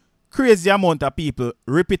 million, crazy amount of people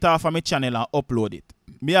rip it off of my channel and upload it.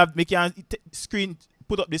 Me can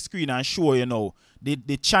put up the screen and show you know the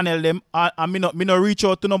channel them and me not reach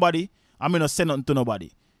out to nobody and me not send nothing to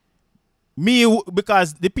nobody. Me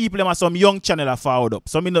because the people them are some young channel are forward up,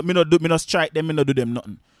 so me not strike them, me not do them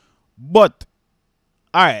nothing. But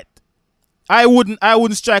alright, I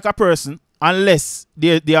wouldn't strike a person unless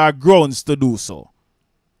there are grounds to do so.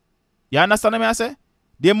 You understand what I say?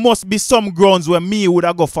 There must be some grounds where me would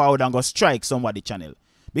have go forward and go strike somebody channel.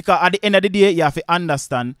 Because at the end of the day, you have to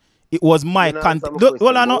understand it was my content.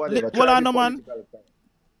 Well, I know, man.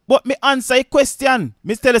 But me answer a question.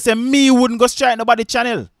 Me tell you say me wouldn't go strike nobody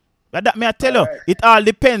channel. That me I tell you. It all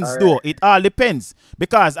depends though. It all depends.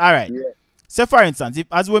 Because alright. Yeah. Say for instance, if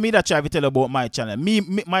as we me that try to tell about my channel,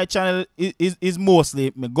 my channel is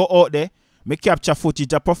mostly me go out there. Me capture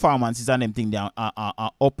footage of performances and them thing there and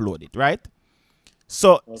upload it, right?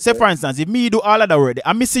 So, say for instance, if me do all of that already,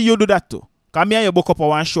 and me see you do that too. Because me and you book up a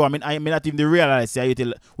one show, I not even realize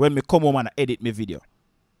when me come home and edit my video.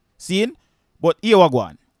 Seeing? But here we go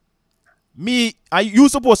on. Me, are you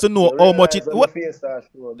supposed to know how much it? What?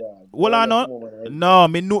 Well, I know. No,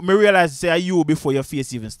 me realize say you before your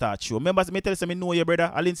face even start show. Remember, me tell you, me know your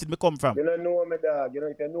brother. Linstead me come from. You don't know me, dog. You know,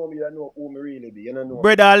 if you know me, you know who me really be. You don't know.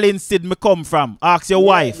 Brother Linstead me come from. Ask your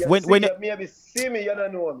wife. You when you maybe see me, you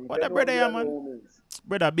don't know me. What that brother, man?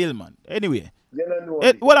 Brother Bill, man. Anyway. You don't know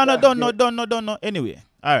me. Well, I don't know. Anyway,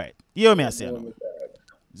 all right. You hear me? I say no.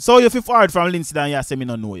 So you feel hard from Linstead and you say me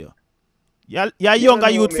don't know you. You're younger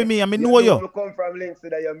youth for me, and me know you. You come from links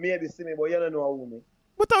that you maybe see me, but you don't know who me.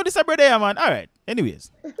 But how this a brother, man? All right.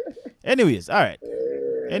 Anyways, all right.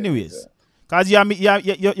 Anyways, cause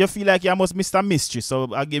you feel like you must Mr. Mystery,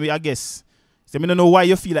 so I guess. So me don't know why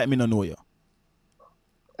you feel like me don't know you.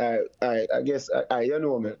 All right. I guess you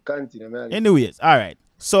know me. Continue, man. Anyways, all right.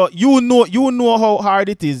 So you know how hard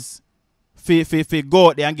it is. For go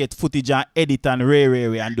out there and get footage and edit and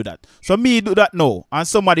ray and do that. So me do that now, and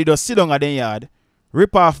somebody just sit down at the yard,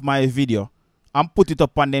 rip off my video, and put it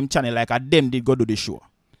up on them channel like a them did go do the show.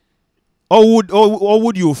 How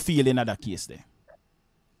would you feel in that case there?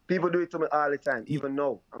 People do it to me all the time, even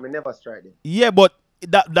now. I mean, never strike them. Yeah, but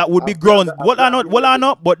that would be grounds. But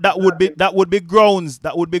that would be grounds.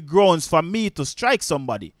 That would be grounds for me to strike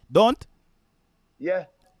somebody. Don't? Yeah.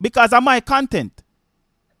 Because of my content.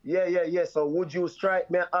 Yeah. So would you strike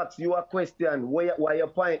me and ask you a question? Why your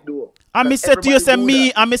point do? I me say to you say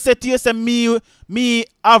me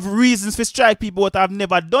have reasons to strike people, but I've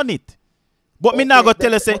never done it. But me not go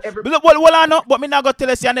tell you say but me not go tell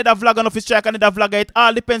you say another vlogger no strike another vlogger. It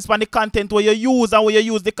all depends on the content where you use and where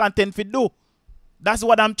you use the content for do. That's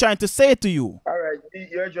what I'm trying to say to you. All right,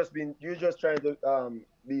 you're just trying to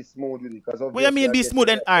be smooth with it. What you mean be smooth?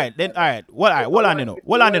 Then all right. What I know.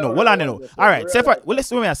 All right. Say for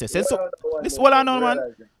listen, I say. Listen, what I know,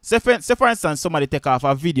 man. Say for instance, somebody take off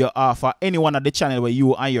a video off of anyone at the channel where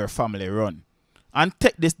you and your family run, and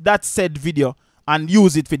take that said video and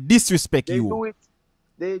use it for disrespect you.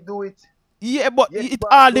 They do it. Yeah, but it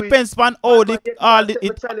all depends on how the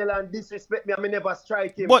channel and disrespect me. I mean, never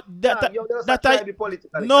strike him. But not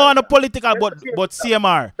political, but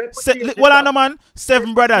CMR. Well, I know, man.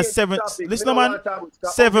 7 brothers, 7. Listen, man.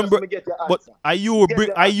 7 brothers. But are you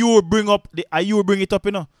bring it up,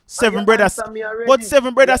 you know? 7 brothers. But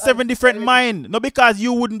 7 brothers, 7 different mind. No, because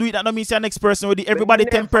you wouldn't do it. That no means you're next person with everybody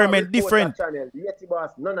temperament different.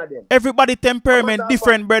 None of them. Everybody temperament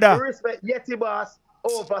different, brother. Respect Yeti Boss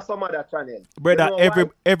over some other channel. Brother,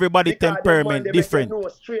 everybody temperament different. No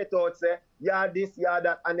straight out say, yeah this, yeah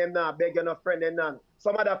that, and them not begging a friend and none.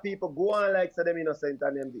 Some other people go on like say them innocent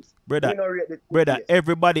and them this. Brother,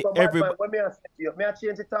 everybody. When me ask you, may I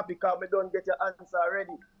change the topic because me don't get your answer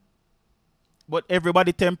already. But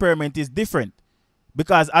everybody temperament is different.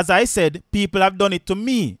 Because as I said, people have done it to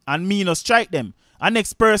me and me no strike them. A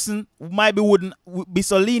next person might wouldn't be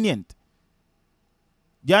so lenient.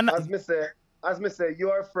 As me say,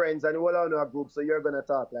 you're friends and we're all in a group, so you're gonna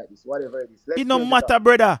talk like this, whatever it is. It no matter,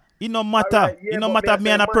 brother. It no matter. Right, yeah, it no matter if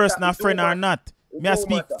me and a person a friend or not. Me I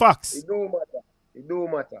speak facts. It do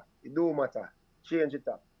matter. Change it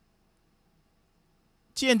up.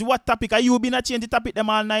 Change what topic? Are you been a change the topic them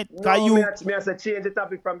all night? No, me I say change the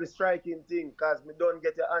topic from the striking thing, cause me don't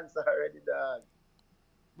get your answer already, dog.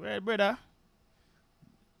 Right, brother.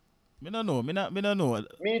 Me don't know. Me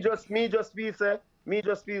just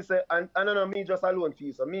feel say, and I don't know, me just alone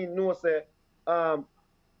feel so. Me know say,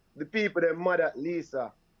 the people that mad at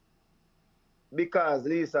Lisa, because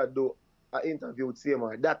Lisa do an interview with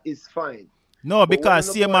CMR, that is fine. No,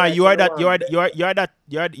 because CMR, you are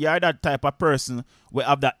that type of person where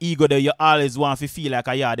have that ego that you always want to feel like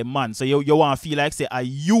you are the man. So you want to feel like say, are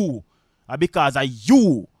you, or because of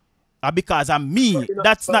you, or because of me.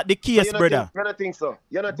 That's not the case, brother. You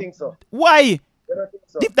don't think so. Why?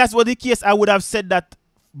 So. If that's what the case, I would have said that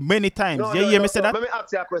many times. You hear me say that? Let me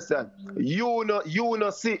ask you a question. You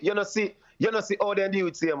know see how they deal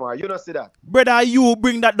with CMR. You know see that? Brother, you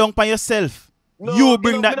bring that down by yourself. No, you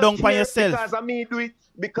bring that down by yourself. Because I mean do it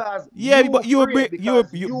because but you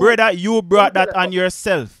brother, you brought that on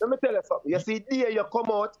yourself. Let me tell you something. You see, there you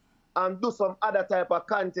come out and do some other type of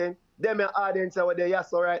content. Them your audience are there, yes,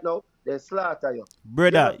 so right now. They slaughter you.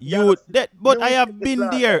 Brother, I have been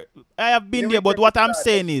there. But what I'm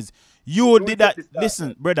saying is, you did that.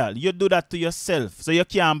 Listen, brother, you do that to yourself. So you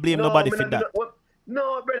can't blame nobody for that.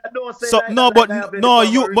 No, brother, don't say so,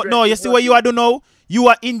 no, you see what you are doing now? You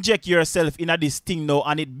are inject yourself in this thing now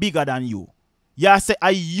and it bigger than you. You say,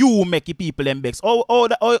 you make the people them vex. How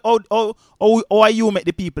are you make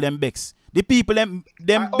the people them vex? The people them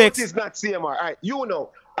vex. It is not CMR. All right, you know.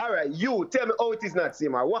 All right, you tell me how it is not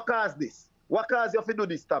CMR. What caused this? What caused you to do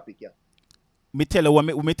this topic here? Me tell her what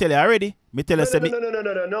me tell her already. Me tell her say me.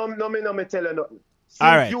 No, me tell her nothing.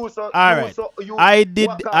 All right. I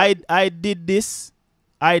did this.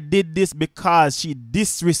 I did this because she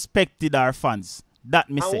disrespected our fans. That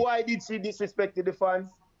me say. And why did she disrespect the fans?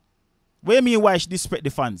 What do you mean why she disrespect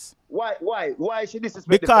the fans? Why she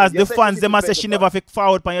disrespect because the fans? The fans they must say she never fake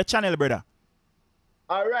forward on your channel, brother.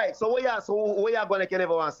 Alright, so what you gonna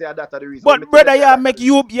never want to say that the reason? But brother,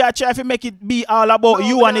 try to make it be all about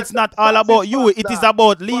you, and it's not all about you. It is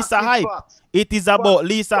about Lisa Hype. It is about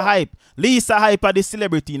Lisa Hype. Lisa Hype are the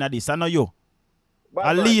celebrity in this, I know you.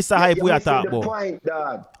 And Lisa Hype we are talking about.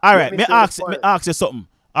 Alright, me ask you something.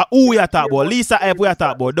 Who we are talking about? Lisa Hype we are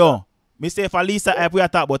talking about, don't. Me say for Lisa Hype we are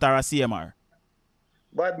talking about our CMR.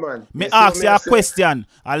 Bad man. Me ask you a question.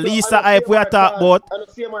 Lisa Hype we are talking about.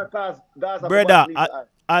 Brother,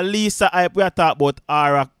 Lisa Hype we are talking about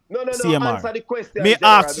our CMR. Answer the question. Me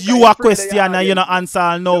ask you a question and you no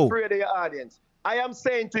answer no. Afraid of your audience. I am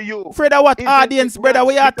saying to you. Afraid of what audience, brother?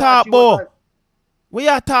 We are talking about. We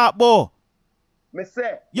are talking about. Me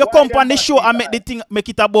say. You come on the show and make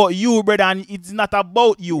it about you, brother, and it's not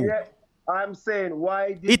about you. Yeah. I'm saying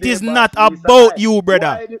why did it is not about you,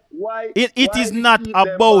 brother. It is not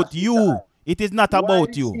about you. It is not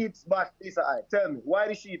about you. Why did sheep bash Lisa Hype? Tell me, why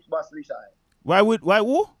did sheep bash Lisa Hype? Why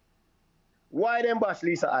who? Why them bash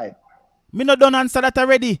Lisa Hype? Me not done answer that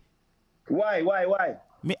already. Why?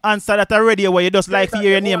 Me answer that already where you just like to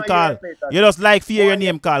hear your name call. You just like to hear your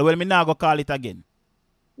name call. Well, me now go call it again.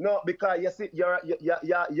 No, because you see, you have me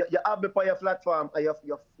on your platform and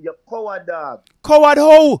you're coward dog. Coward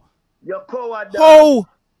how? You're coward dog. How?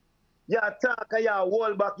 You talk and you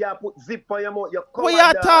hold back, you put zip on your mouth, you're coward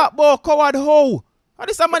what you talk about? Coward how? How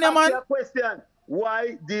this a man, man? Question.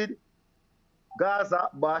 Why did Gaza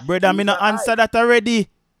bash? Brother, me no answer that already.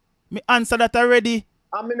 Me answer that already.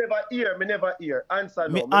 And me never hear. Answer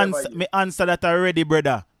no. Me answer that already,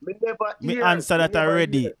 brother. Me never hear. Me answer that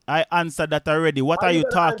already. Hear. I answer that already. What are you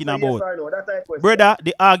talking about? Yes no? Brother,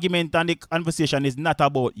 the argument and the conversation is not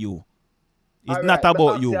about you. It's not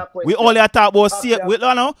about you. We only talk about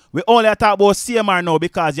CMR now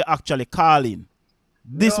because you're actually calling.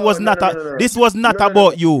 This was not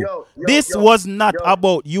about you. This was not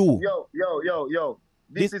about you. Yo.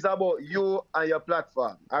 This is about you and your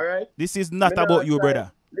platform. Alright? This is not about you,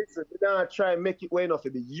 brother. Listen, we don't try and make it way enough for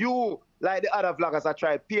me. You, like the other vloggers, I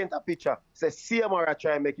try to paint a picture. Say CMR, I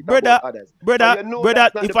try and make it about others.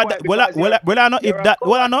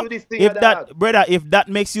 If that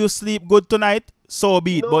makes you sleep good tonight, so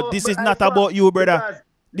be it. But this is not about you, brother.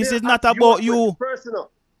 This is not about you. Personal,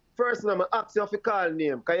 I'm asking you to call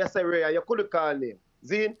name. Because you say, Ray, you could call name.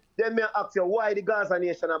 Zin, then me ask you why the Gaza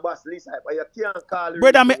Nation and Boss Lisa Hype, you can't call her.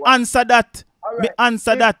 Brother, me answer that. Right. Me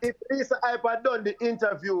answer that. If Lisa Hype had done the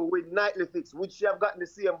interview with Nightly Fix, would she have gotten the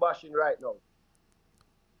same bashing right now?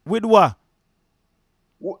 With what?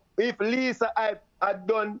 If Lisa Hype had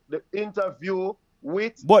done the interview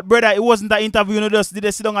with... But brother, it wasn't that interview, you know, just did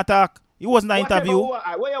they sit down and talk? It wasn't that interview.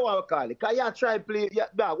 Where you want to call it? Because you try to play...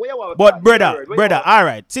 where you want to but brother, all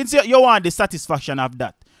right. Since you want the satisfaction of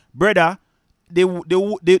that, brother, the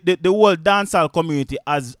whole dancehall community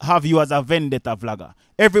have you as a vendetta vlogger.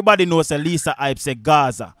 Everybody knows that Lisa Hype say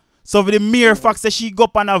Gaza. So for the mere fact that she go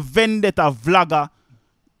up on a vendetta vlogger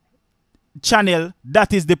channel,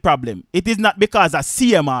 that is the problem. It is not because of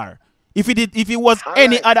CMR. If it was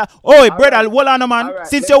any other... Oh, brother, hold on, man.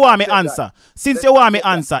 Since you want me answer.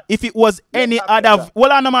 If it was any other...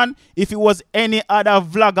 Hold on, man. If it was any other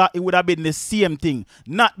vlogger, it would have been the same thing.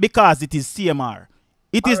 Not because it is CMR.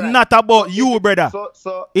 It is not about you, brother.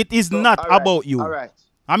 It is not about you.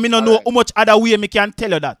 I mean, I don't know how much other way me can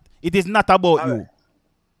tell you that. It is not about you.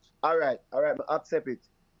 All right. I accept it.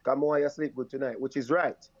 Come on, you sleep good tonight, which is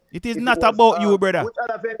right. It is not about you, brother. Which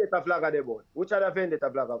other vendetta vlogger they bought?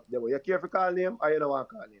 You care for call name or you don't want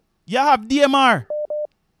to call name? You have DMR.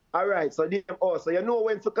 All right, so so you know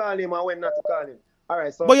when to call him and when not to call him. All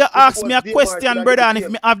right, so... But you ask me a question, brother, and if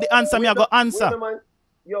me have the answer, me I go answer.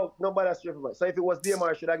 Yo, nobody straight for me. So if it was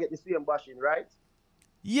DMR, should I get the same bashing, right?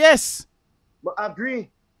 Yes. I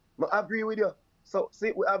agree with you. So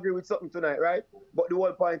see, we agree with something tonight, right? But the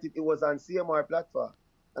whole point it was on CMR platform.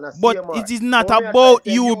 And but CMR. It is not about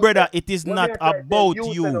you, brother. It is not about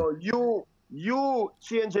you. You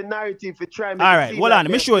change the narrative to try and all right, hold on.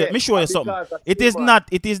 Let me show you something. It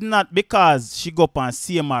is not because she go up on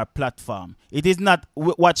CMR platform. It is not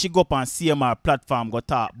what she go up on CMR platform go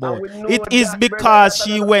talk about. It is because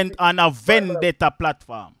she went on a vendetta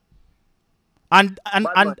platform. And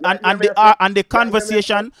the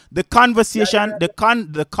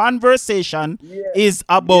conversation is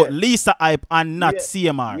about Lisa Hype and not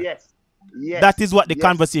CMR. Yes. Yes. That is what the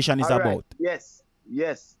conversation is about. Yes.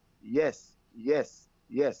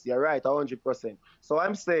 You're right, 100%. So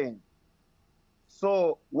I'm saying,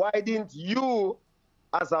 so why didn't you,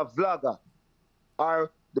 as a vlogger,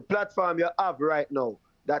 or the platform you have right now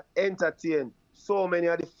that entertain so many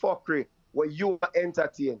of the fuckery where you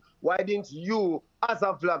entertain, why didn't you, as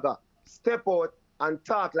a vlogger, step out and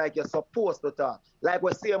talk like you're supposed to talk? Like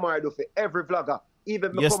what CMR do for every vlogger.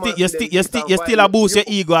 Even you still a boost your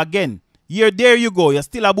ego again. There you go. You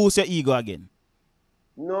still a boost your ego again.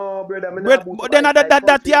 No, brother. But then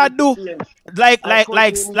that you do like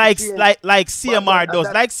CMR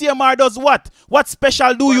does. Like CMR does what? What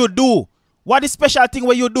special do you do? What is special thing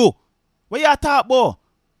where you do? Where you talk about?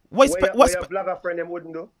 What vlogger friend them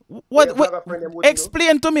wouldn't do?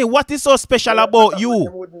 Explain to me what is so special about you?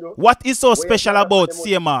 What is so special about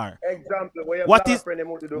CMR? Example,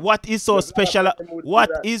 what is so special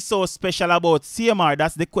about CMR?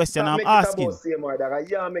 That's the question I'm asking.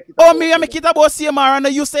 Me make it about CMR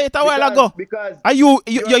and you say it a while ago. Are you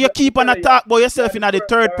keep on a talk about yourself in the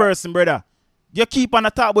third person, brother? You keep on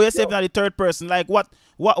a talk about yourself in the third person. Like what?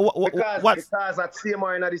 Because at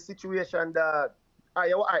CMR in the situation that.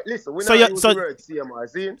 Alright, listen, we not use the word CMR,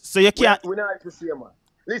 see? So you can't... We not use the CMR.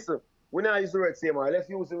 Listen, we not use the word CMR. Let's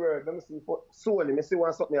use the word, let me see, Sony. Let me see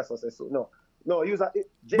what something else I say. So, no, use that.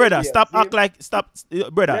 Brother, stop act like,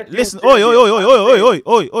 brother, listen. Oi,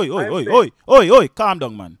 calm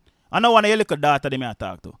down, man. I don't want to hear little data they may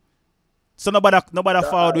talk to. So nobody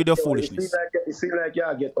forward with your foolishness. It seems like you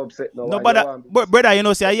get upset now. Brother, you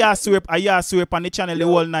know, say I swear on the channel the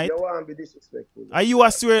whole night. You want to be disrespectful. Are you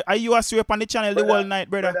swear on the channel the whole night,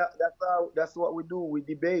 brother? That's what we do. We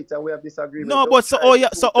debate and we have disagreement. No, but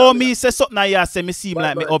me say something I say me seem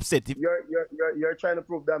like me upset. You're trying to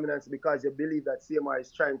prove dominance because you believe that CMR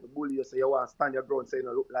is trying to bully you, so you want to stand your ground, so you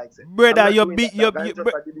don't look like it. Brother,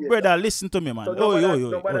 brother, listen to me, man.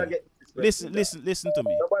 Listen to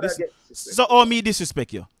me. So all me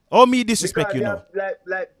disrespect you. All me disrespect you now.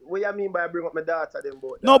 Like what you mean by bring up my daughter them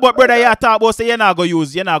both? No, but brother, you talk about say you're not gonna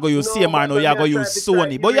use CMR now, you're gonna use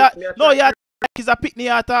Sony. But he's a picnic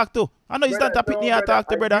you talk to. I know he's not a picnic you talk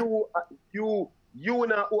to, brother. You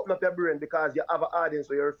now open up your brain because you have an audience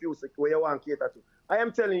where you refuse to where you want to cater to. I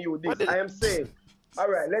am telling you this. I am saying,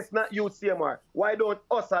 alright, let's not use CMR. Why don't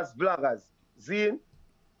us as vloggers, Zine,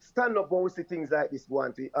 stand up when we see things like this go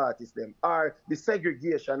on to the artists them, or the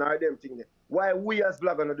segregation or them thing. Why we as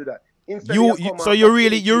vloggers not do that? So you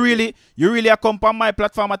really come on my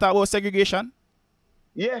platform and talk about segregation?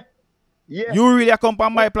 Yeah. You really come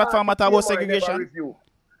on my platform and talk about segregation?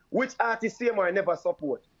 Which artist CMR never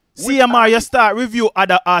support? CMR, you start review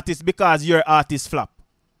other artists because your artist flop.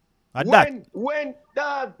 When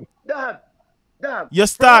dog. You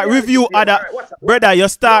start review other brother. You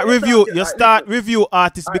start review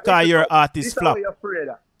artists because your artist flop.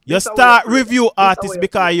 You start review artists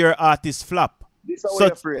because your artist flop. So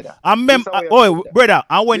brother,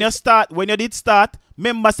 and when you did start,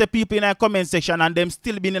 remember say people in the comment section and them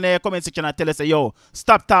still been in the comment section and tell us say yo,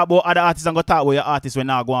 stop talking about other artists and go talk about your artists when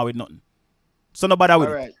now go on with nothing. So nobody with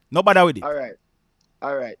it. Nobody with it.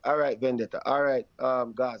 All right, Vendetta. All right,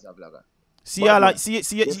 Gaza vlogger. See,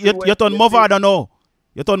 you turn mother, I don't know.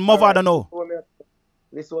 You turn mother, I don't know.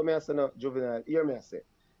 Listen what I say now, Juvenile. Hear me I say.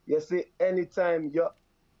 You see, anytime you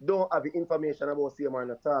don't have the information about CMR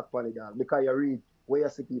and talk on it, because you read what you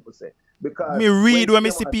see people say. Because me read what me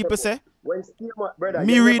see people say. When CMR, brother,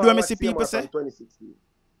 me read what me see people say.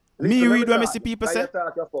 Me read what me see people say.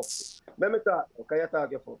 Let me talk. Can you talk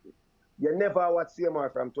your fucking? You never watched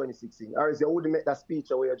CMR from 2016, or is you wouldn't make that speech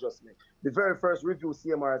where you just made. The very first review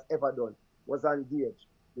CMR has ever done was on Gage.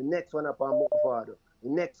 The next one upon Mufado. The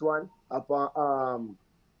next one upon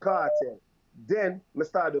Cartel. Then I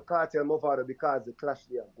started the Cartel Mufado because the clash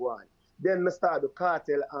there go on. Then I started the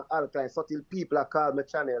Cartel and Alkaline. So till people are called my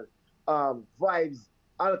channel Vibes,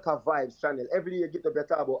 Alka Vibes channel. Every day you get to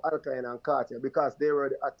talk about Alkaline and Cartel because they were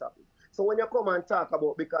the hot topic. So when you come and talk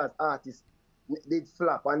about because artists did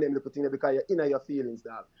flap and them little thing because you're in your feelings,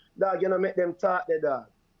 dog. Dog, you know, make them talk there, dog.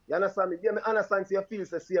 You understand me? Yeah, I understand so you feel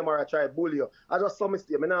say CMR try to bully you. I just saw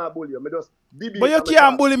mistake. I not bully you. I just but you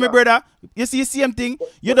can't bully me, brother. You see the same thing.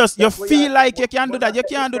 You feel like you can't do that. You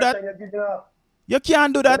can't do that. You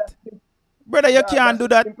can't do that. Brother, you can't do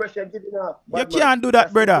that. You can't do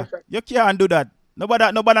that, brother. You can't do that.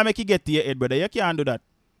 Nobody make you get to your head, brother. You can't do that.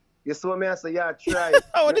 You saw me, I say, yeah, try.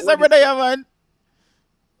 What is that, brother, yeah, man?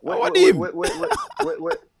 What him?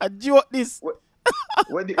 I joke this.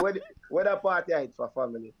 Where that party hide for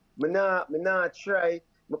family? Me nah try.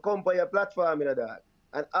 Me come for your platform, you know that.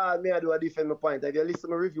 And all me I do a defend my point. If you listen to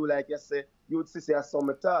my review like you say, you would see I saw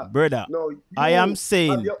me talk. Brother, no, you I am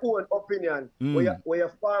saying have your own opinion where you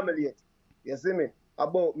formulate. You see me?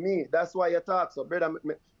 About me. That's why you talk. So brother,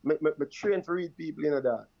 me train to read people, you know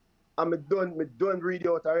that. And me done read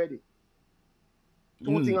out already.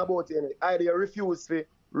 Two things about it, you know. Either you refuse to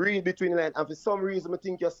read between the lines, and for some reason I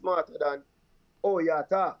think you're smarter than you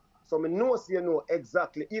talk. So me know see you know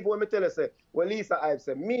exactly. Even when me tell you say, when Lisa Ibe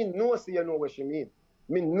say, me know see you know what she mean.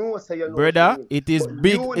 Me know say you know brother, what she mean. it is But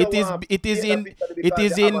big, it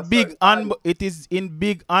is in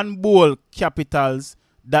big and bold capitals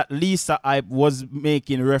that Lisa Ibe was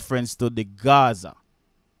making reference to the Gaza.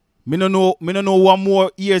 Me no know what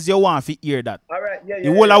more ears you want to hear that. All right, yeah.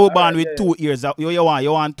 You will have born with 2 ears. You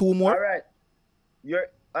want 2 more? All right.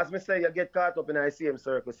 As me say, you get caught up in the same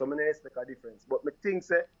circle, so I don't expect a difference. But me think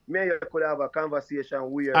say, me you could have a conversation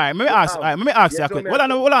where. Let me ask you a question. Hold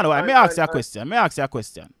on. Let me ask you a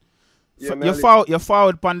question. You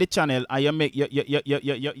forward upon the channel and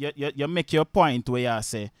you make your point where you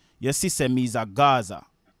say your system is a Gaza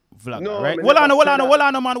vlogger, no, right? Hold on,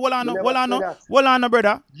 man. Hold on,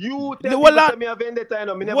 brother. You tell me to me a vendetta,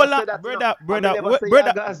 no. Me never say that. Brother,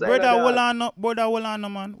 hold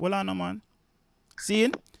on, man.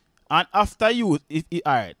 See? And after you, all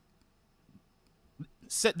right.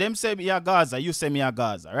 Them say me a Gaza, you say me a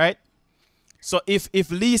Gaza, right? So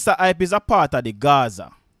if Lisa Ibe is a part of the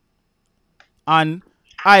Gaza, and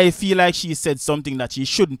I feel like she said something that she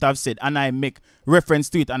shouldn't have said, and I make reference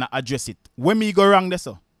to it and I address it, when me go wrong there,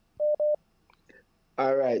 so?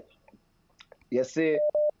 All right. You see,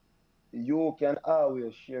 you can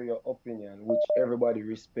always share your opinion, which everybody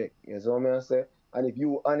respect. You know what I say? And if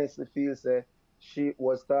you honestly feel, say, she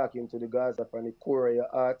was talking to the Gaza from the core of your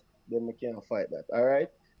heart, then we can't fight that. All right?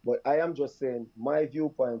 But I am just saying, my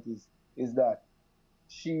viewpoint is that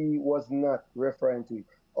she was not referring to it.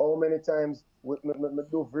 How many times we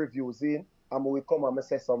do reviews in, and we come and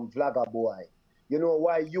say some vlogger boy. You know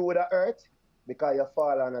why you would have hurt? Because you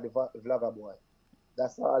fall under the vlogger boy.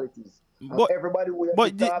 That's all it is. But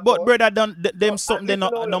brother, them something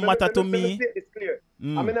no matter to me. It's clear.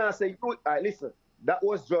 I mean, I say you. Listen, that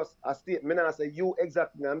was just a statement. I say you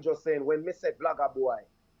exactly. I'm just saying when me say vlogger boy,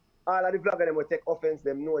 all of the vlogger them will take offense.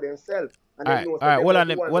 Them know themselves. All right. Let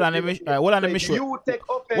me show you. You take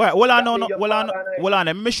offense.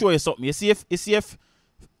 Let me show you something. You see if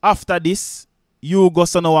after this you go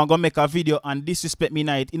so now and go make a video and disrespect me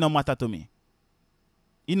night, it no matter to me.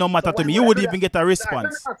 It no matter to me. You would even get a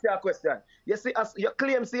response. Let me ask you a question. You see, you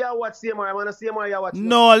claim see I watch CMR, I wanna CMR you watch.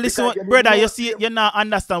 No, listen, brother. You see, you not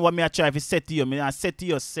understand what me I try to say to you. Me I say to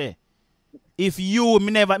you, say, if you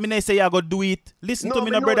me never say you go do it. Listen to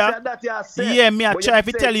me, no brother. Yeah, me I try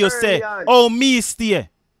to tell you, say, oh me stay.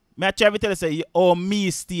 Me I try to tell you, say, oh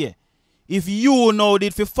me stay. If you know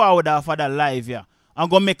it for forward for that live here, I'm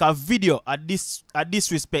gonna make a video at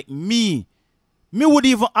disrespect me. Me would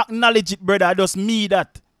even acknowledge it, brother. I just me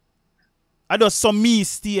that. I just some me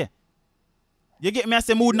stay. You get me? I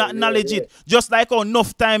say me would not acknowledge it. Just like how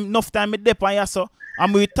enough time me dep on you so.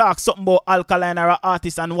 And we talk something about Alkaline or an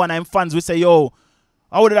artist and one of them fans we say, yo,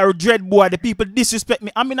 how would I dread boy? The people disrespect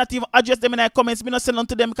me. I mean not even address them in the comments. Me not send them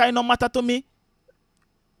to them because it no matter to me.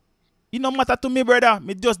 It no matter to me, brother.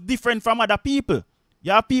 Me just different from other people.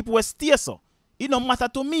 You have people who stay so. It no matter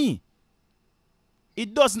to me.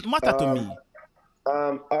 It doesn't matter to me.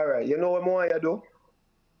 Alright, you know what more you do?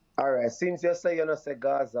 Alright, since you say you not say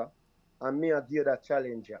Gaza, and me I give that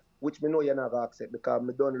challenge, which me know you're not gonna accept because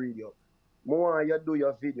me don't read you. More you do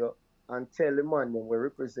your video and tell the man them we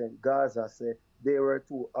represent Gaza say they were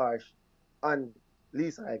too harsh. And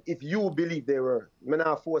Lisa, if you believe they were, me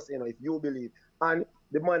not force if you believe. And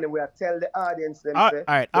the man them we tell the audience them say.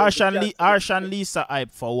 Alright, Harsh and Lisa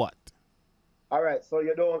Ibe for what? Alright, so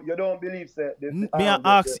you don't believe say this. Me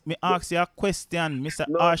ask you a question, Mr.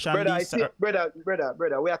 No, Harsh and brother, Lisa.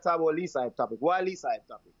 Brother, we are talking about Lisa Ibe topic. Why Lisa Ibe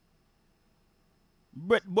topic?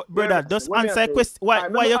 Brother, just answer a question. Why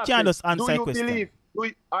you can't just answer a question?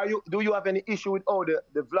 Do you have any issue with how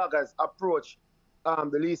the vloggers approach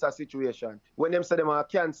the Lisa situation? When them say them are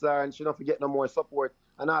cancer and she don't forget no more support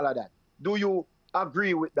and all of that. Do you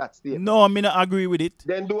agree with that statement? No, I not agree with it.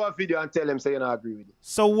 Then do a video and tell them say you don't agree with it.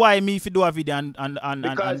 So why me if you do a video and do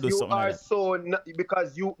something like that?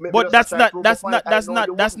 Because you But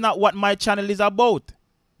that's not what my channel is about.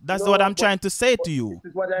 That's what I'm trying to say to you. This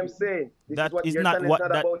is what I'm saying. That is not what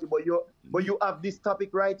that. But you have this topic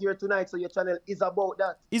right here tonight, so your channel is about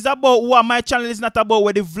that. It's about what my channel is not about.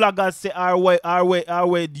 Where the vloggers say, or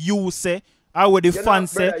where you say, or where the fans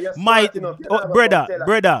say. My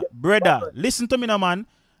brother, listen to me now, man.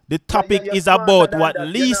 The topic is about what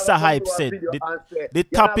Lisa Hype said. The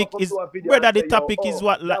topic is, brother, the topic is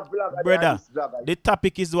what, brother, the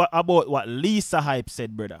topic is what about what Lisa Hype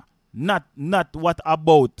said, brother. Not what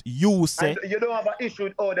about you say. And you don't have an issue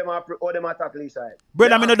with all them attack Lisa Hype.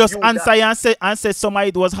 Brother, I just answer you and say somebody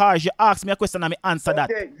it was harsh. You ask me a question and I answer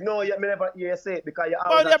that. Okay, no, you never hear say it because you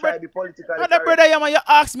always try to be politically correct. Brother, you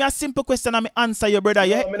ask me a simple question and I answer you, brother.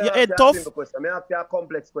 You head tough. I ask you a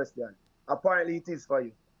complex question. Apparently it is for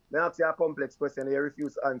you. I ask you a complex question and you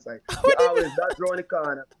refuse to answer. You always that round the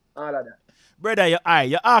corner, all of that. Brother, you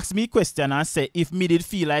ask me a question and say if me did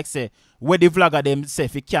feel like say where the vlogger them say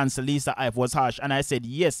if he cancel Lisa Hype was harsh, and I said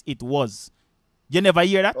yes it was. You never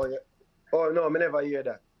hear that? Oh yeah. Oh no, me never hear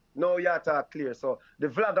that. No, you talk clear. So the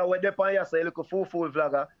vlogger were there on you say look a fool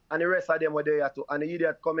vlogger, and the rest of them were there too, and the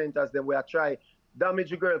idiot commenters them were try damage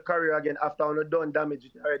the girl career again after on done damage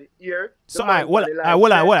it already here. So hold on.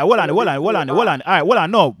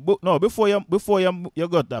 No, before you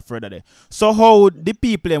got that further there. So how the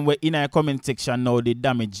people were in our comment section now they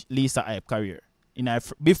damage Lisa Hype career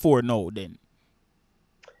before now then?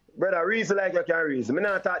 Brother, reason like you can reason. Me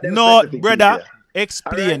not talk them no, specific brother, people.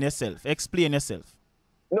 explain right? yourself. Explain yourself.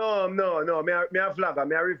 No. Me a vlogger,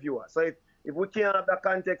 me a reviewer. So if we can't have that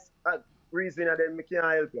context reason, then me can't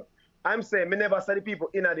help you. I'm saying me never said the people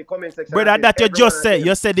in the comment section. Brother, that you just said.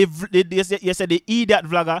 You said the idiot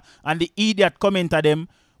vlogger and the idiot commenter them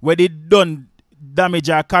where they done damage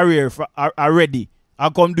our career already. I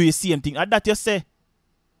come do the same thing. And that you say.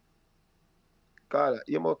 Call it.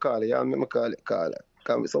 You must call it. Yeah, me call it.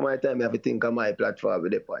 So my time I have to think on my platform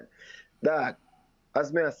with the point. That,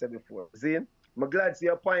 as me I said before, see, I'm glad to see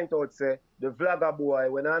you point out say the vlogger boy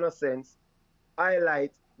when I no sense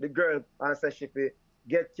highlight the girl and say she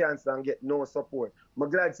get cancer and get no support. I'm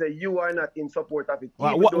glad to say you are not in support of it.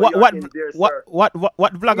 What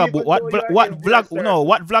vlogger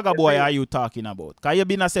boy are you talking about? Can you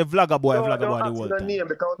be not say vlogger boy the whole time? Name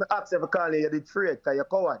because I asked if I call you did afraid because you're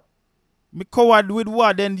coward. Me coward with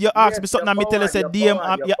what? Then you ask me something and me tell you say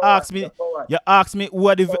DM. You ask me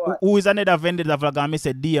who is another vendor vlogger and me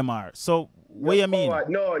say DMR. So what you mean?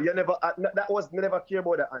 No, you never. Me never care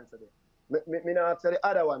about the answer. Me not answer the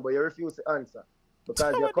other one, but you refuse to answer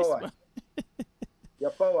because you're coward.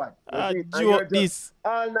 You're coward. Joke this.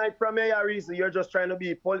 All night from your reason, you're just trying to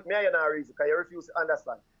be reason because you refuse to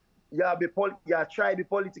understand. You try to be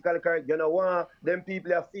politically correct. You know what? Them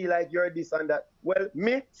people feel like you're this and that. Well,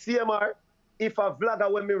 me, CMR, if a vlogger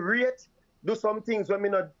when me rate, do some things when me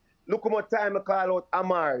not look how much time I call out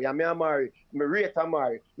Amari, and me Amari, me rate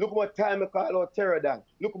Amari. Look how much time I call out Terradan.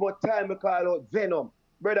 Look how much time I call out Venom.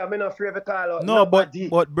 Brother, me not afraid to call out. No, but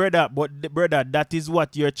brother, that is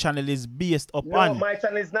what your channel is based upon. No, my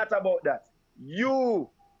channel is not about that. You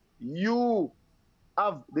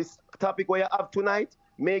have this topic where you have tonight.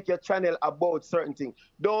 Make your channel about certain things.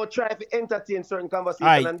 Don't try to entertain certain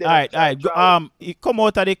conversations. Come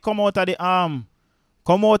out of the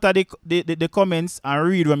comments and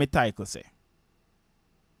read what my title say.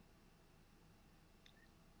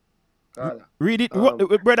 Read it,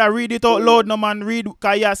 brother. Read it out loud, no man. Read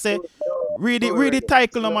Kaya say. Read the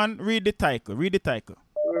title, no man. Read the title. Read the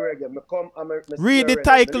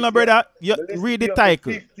title, no brother. Read the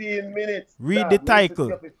title. 15 minutes. Read the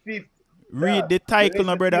title. Read the title,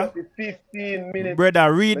 no brother. 15 minutes.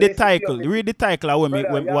 Brother, read the title. Read the title of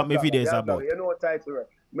what my video is about. You know what title, right?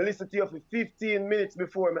 I listen to you for 15 minutes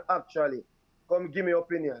before me actually come give me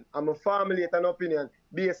opinion. I'm a formulate an opinion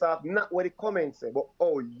based off not what the comments say, but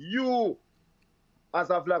you as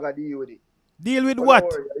a vlogger deal with it. Deal with what?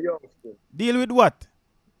 Deal with what?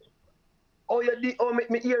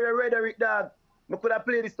 Me hear your rhetoric, dog. I could have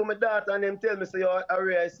played this to my daughter and them tell me say you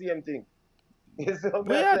are same thing. What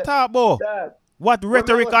you talk about? What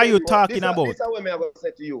rhetoric are you talking about? This is what I'm going to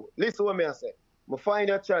say to you. Listen what I say. I find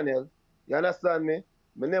your channel. You understand me?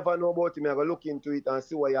 I never know about it. I'm going to look into it and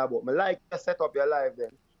see what you're about. I like to set up your life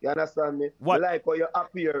then. You understand me? I like how you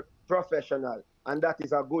appear professional. And that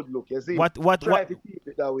is a good look. You see? Try to keep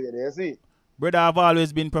it that way. You see? Brother, I've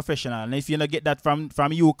always been professional. And if you don't get that from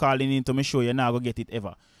you calling into me show, you're not going to get it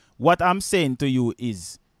ever. What I'm saying to you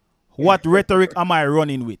is, what rhetoric am I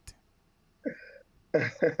running with?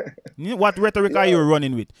 What rhetoric are you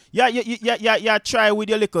running with? Yeah, try with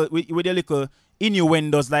your little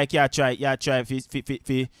innuendos like try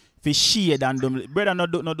fi shade and them. Brother,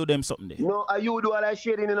 not do them something there. No, you do all that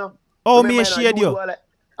shading, you know. Oh, me a shade you.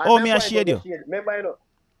 Oh, me a shade you. Remember, you know.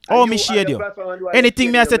 Oh, me shade you.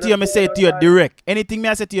 Anything me I say to you, me say it to you direct. Anything me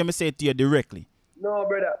I say to you, me say it to you directly. No,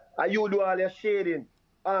 brother, you do all your shading.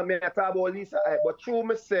 Me I talk about Lisa, but true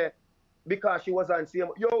me say, because she was on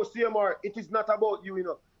CMR. Yo, CMR, it is not about you, you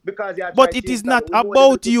know. because you are But trying it to is change not that. We know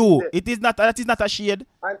about the you. there. It is not. That is not a shade.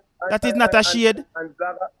 And, That is not a shade. and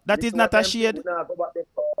Blogger, That is not a shade. Go back there.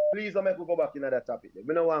 Please don't make me go back in that topic.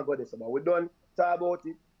 We don't want to go this about. We don't talk about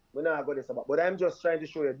it. We don't go this about. But I'm just trying to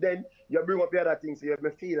show you. Then you bring up the other things. So you make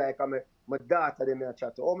me feel like I'm my daughter. Them I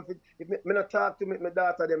chat to. Oh, if me not talk to my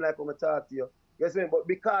daughter, them like I'm talk to you. You see me? But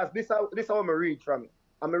because this how I read from it.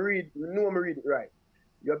 I'm read. You know I'm read it right.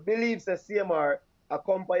 Your beliefs as CMR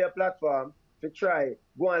accompany your platform to try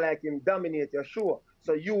go on like him dominate your show.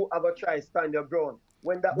 So you have a try stand your ground.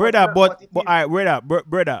 When that Brother, but all right,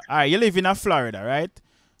 brother, all right, you live in a Florida, right?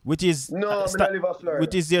 Which is no, I live in Florida.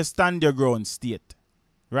 which is your stand your ground state,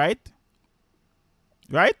 right?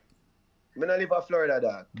 Right? I live in Florida,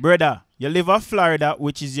 dog. Brother, you live in Florida,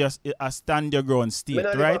 which is just a stand your ground state,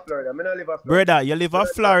 right? Live in Florida. Brother, you live in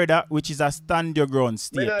Florida, which is a stand your ground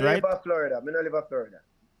state, right? I live in Florida.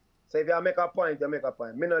 So if you make a point, you make a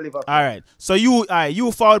point. Me not live in Florida. All right. So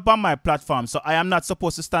you fall upon my platform, so I am not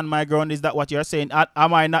supposed to stand my ground. Is that what you're saying?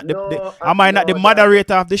 Am I not the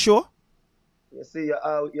moderator of the show? You see,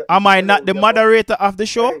 am I not the moderator of the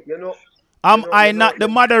show? Hey, am I not the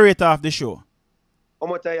moderator of the show? How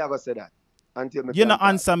much are you going to say that? Until me you not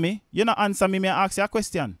answer me. You not answer me. May I ask you a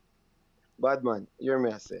question? Bad man, you hear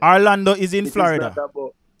me I say. Orlando is in Florida.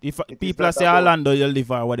 If people say Orlando, you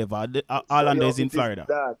live or whatever. Orlando is in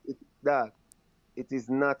Florida. It is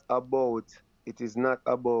not about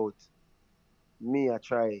me I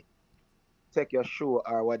try take your show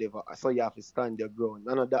or whatever. So you have to stand your ground.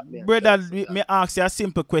 None of that, man. Brother, me ask you a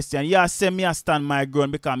simple question. You say me I stand my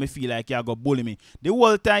ground because me feel like you go bully me. The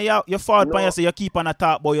whole time you fall upon you, so you keep on a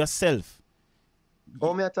talk about yourself.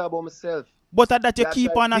 Oh, me I talk about myself. But that you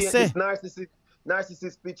keep on a say.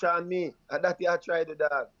 Narcissist picture on me. That I try the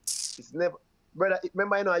dog. It's never, brother.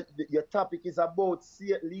 Remember, you know, your topic is about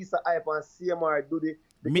Lisa Hype and CMR.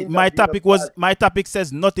 My topic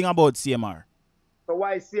says nothing about CMR. So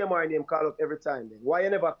why CMR name call up every time then? Why you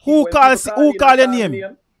never who call your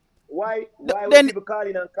name? Why when people call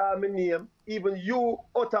in and call me name, even you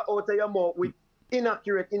utter your mouth with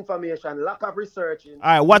inaccurate information, lack of researching.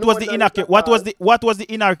 All right, what was the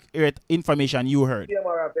inaccurate information you heard?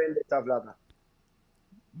 CMR vendetta vlogger.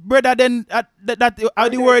 Brother, then that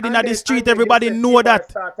the word in the street, everybody know that.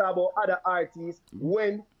 Start about other artists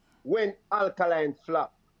when Alkaline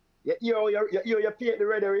flop. You paint the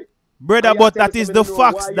rhetoric. Brother, but that is the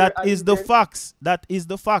facts. That is the facts. That is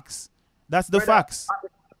the facts. That's the facts.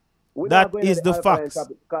 That is the facts.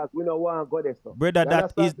 Brother,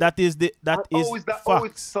 that is the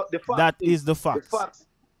facts. That is the facts.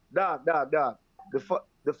 Dog.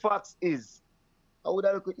 The facts is. I would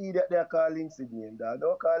have look idiot there call Lindsay name, dog.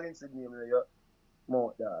 Don't call Lindsay name in your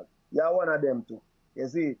mouth, dog. You're one of them too. You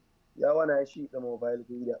see? You're one of the sheep them over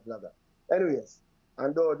little idiot vlogger. Anyways,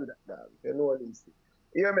 and don't do that, dog. You know Lindsay.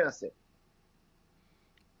 You hear me I say?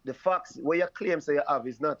 The facts where you claim say you have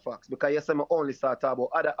is not facts because you say me only start talking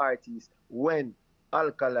about other artists when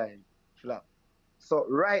Alkaline flop. So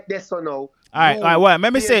right there so now. Alright,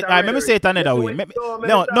 let me say it another way.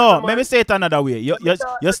 Let me say it another way.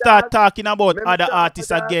 You start talking about other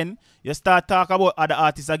artists again. You start talking about other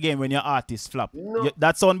artists again when your artist flop.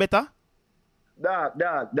 That sound better?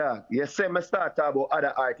 Dog. You say me start talking about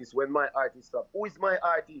other artists when my artist flop. Who is my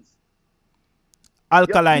artist?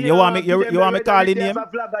 Alkaline. You want me calling name?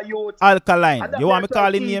 Alkaline. You want me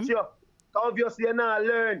calling name? Obviously you not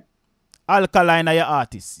learn. Alkaline are your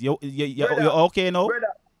artist. You okay now?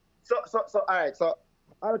 Brother. So alright, so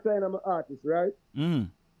Alkaline I'm an artist, right?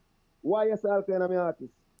 Why you say Alkaline I'm an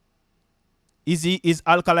artist? Is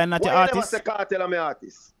Alkaline not your artist? Why you never say Cartel I'm an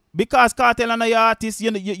artist? Because Cartel are your artist,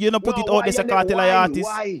 you no put it out there say Cartel are your artist.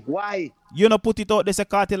 Why? You no put it out there say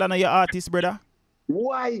Cartel are your artist, brother.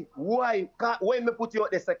 Why? When me put you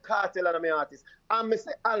out there say Cartel and I'm an artist, and me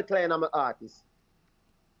say Alkaline I'm an artist.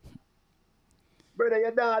 Brother,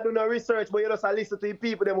 you don't do no research, but you just listen to the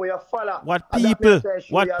people them where you follow. What people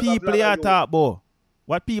you talk about?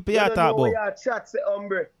 What people you talk about? You don't know chat say,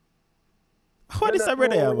 hombre. What is that,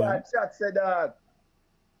 brother? You chat say, dog.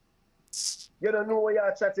 You don't know what you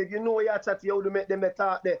chat say. You know what you chat, you would make them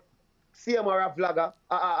talk there. CMR a vlogger,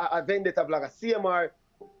 a vendetta vlogger. CMR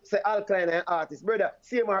say Alkaline an artist. Brother,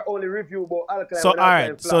 CMR only review about Alkaline. So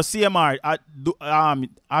alright, so CMR,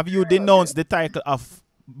 have you denounced the title of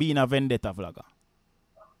being a vendetta vlogger?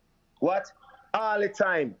 What? All the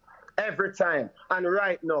time. Every time. And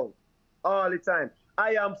right now. All the time.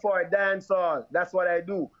 I am for dancehall. That's what I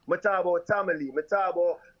do. I talk about family. I talk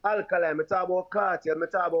about Alkaline. I talk about Cartel. I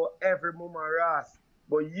talk about every mama ras.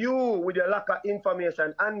 But you, with your lack of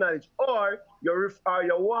information and knowledge, or you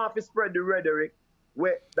want to spread the rhetoric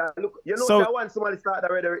Wait, that look, you know, So- that one somebody start the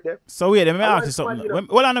rhetoric there. So wait, let me I ask want you something. somebody,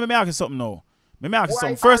 Well, I know, let me ask you something now. Let me ask you Why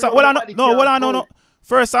something. First, I know well, I know, nobody no, can well, I know, prove- no.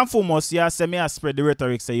 First and foremost, you say me I spread the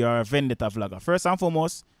rhetoric say you're a vendetta vlogger. First and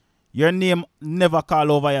foremost, your name never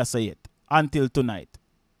call over you say it until tonight.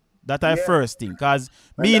 That I Yeah. first thing, cause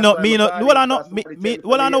And me that's no, why me I'm no, calling well I it, know, because me, somebody me, tell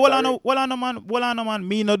well I know, me well I later, know, well I know, man, well I know, man.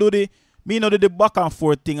 Me no do the back and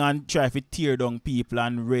forth thing and try to tear down people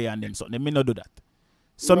and Ray and them something. Me no do that.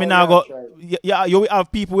 So me No, now we go, are trying. yeah, you will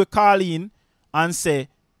have people will call in and say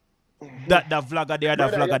that the vlogger there, the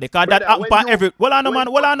Brother, vlogger yeah, there. Cause that brother, happen when on you- every, well I know when-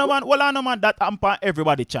 man, well I know man, well I know man, that happen on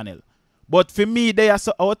everybody channel. But for me, they are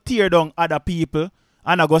so out tear down other people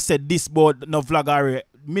and I go say this about no vlogger.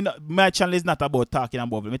 Me no, my channel is not about talking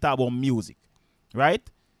about it, me talk about music. Right?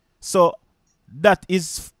 So that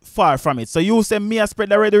is far from it. So you say me I spread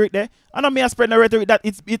the rhetoric there. I know me I spread the rhetoric that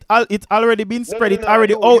it's already been spread. It's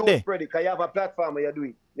already out there. Spread it, 'cause you have a platform where you do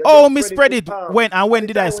it. You Oh, just me spread it. to, When and when at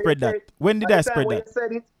did the I time spread you that? said- When did at I the time spread when that? you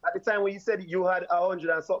said it, at the time when you said it, you had 100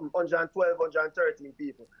 and something, 112, 113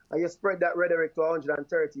 people. And you spread that rhetoric to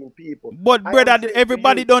 113 people. But I am brother, saying to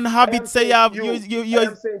everybody you- don't have I am it. Say saying you have to you. I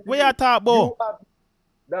am saying to Where you talk about? You have,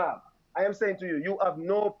 nah, I am saying to you, you have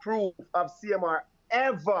no proof of CMR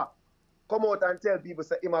ever come out and tell people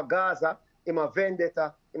say him a Gaza, him a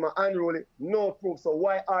vendetta, him a unruly. No proof. So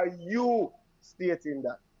why are you stating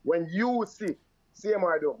that when you see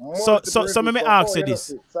CMR do? So let me ask you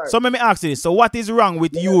this. So let me ask you this. So what is wrong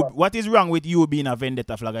with you? Never. What is wrong with you being a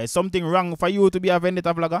vendetta vlogger? Is something wrong for you to be a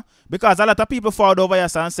vendetta vlogger? Because a lot of people fall over here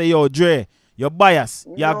and say, yo, Dre, you're biased,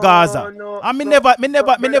 you're Gaza. And me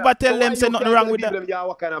never tell them say nothing wrong with that.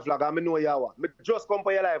 What kind of vlogger? I know you are. Me just come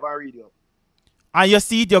for your live and read you. And you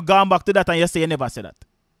see it, you're gone back to that and you say you never said that.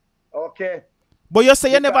 Okay. But you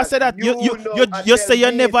say you never Because said that. you You know and you tell say you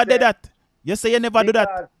me, never say- did that. You say you never do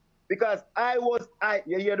that. Because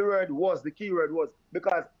you hear the word was, the key word was,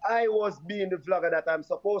 because I was being the vlogger that I'm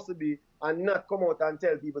supposed to be and not come out and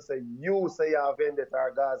tell people, say, you say you're vendetta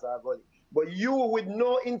or Gaza or Gully. But you, with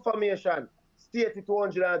no information, state it to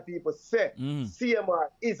 100 people, say, CMR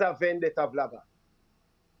is a vendetta vlogger.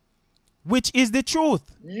 Which is the truth.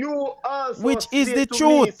 You also Which is state the to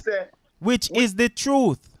truth. me, say, Which is the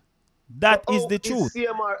truth. That is the truth. Is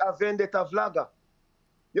CMR a vendetta vlogger?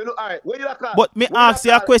 You know, all right, what did I call? But me ask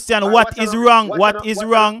you a question, what is wrong? What is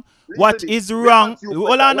wrong? What is wrong?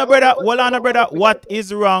 Hold on, brother. Hold on, brother. What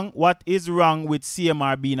is wrong? What is wrong with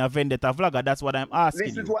CMR being a vendetta vlogger? That's what I'm asking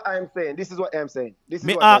This is you. what I'm saying. This is what I'm saying. This is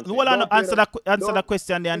Me what ask, I'm saying. hold on, Don't answer play the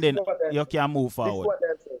question there and this then is what I'm you saying. can move This is forward. what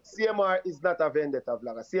I'm saying. CMR is not a vendetta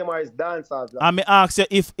vlogger. CMR is dancehall vlogger. I may ask you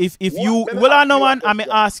if you let me well I ask know you a man, I may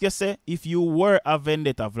question. ask you say if you were a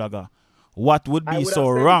vendetta vlogger, what would I be would so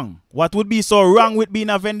have said wrong? What would be so wrong with being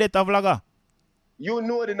a vendetta vlogger? You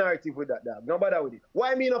know the narrative with that, dog. No bother with it.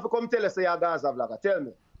 Why me not come tell us say you're a Gaza vlogger? Tell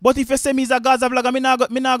me. But if you say me is a Gaza vlogger, me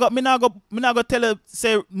not go tell you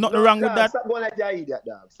say nothing wrong with dog, that. Stop going like you're idiot,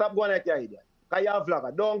 dog. Stop going like you're idiot. Because you're a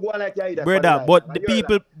vlogger. Don't go like you're idiot. Brother, but the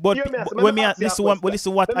people, but when me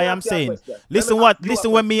listen what I am saying.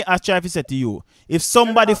 Listen when me I try to say to you. If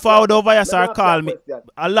somebody forward over here or call me,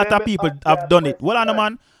 a lot of people have done it. Well, I know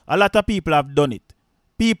man, a lot of people have done it.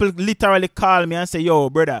 People literally call me and say, yo,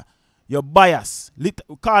 brother, you're biased.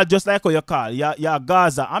 Call just like how you call. You're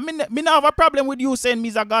Gaza. I mean, me not have a problem with you saying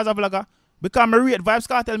me's a Gaza vlogger because I rate Vibes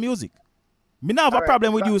Cartel music. Me not have a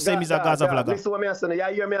problem with you saying me's a Gaza vlogger. Listen what me say.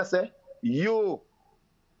 You hear me say? You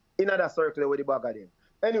in that circle with the bag of them.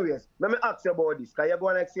 Anyways, let me ask you about this. Because you're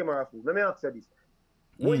going like CMR food. Let me ask you this.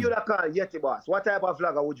 What you call Yeti Boss? What type of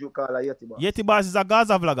vlogger would you call a Yeti Boss? Yeti Boss is a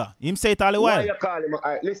Gaza vlogger. Him say it all the while. Why you call him? All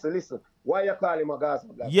right, listen. Why you call him a Gaza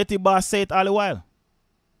vlogger? Yeti Boss say it all the while.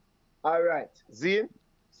 All right, Zine.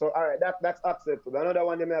 So all right, that's acceptable. Another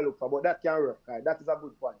one they may look for, but that can work. All right, that is a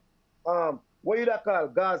good point. What you call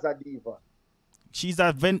Gaza Diva? She's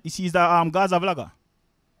a Gaza vlogger.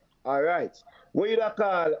 All right. What you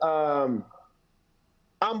call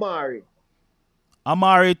Amari?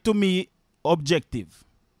 Amari to me objective.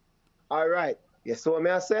 All right. Yes, so what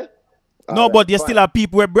may I say? No, but you still have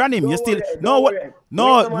people who brand him. You still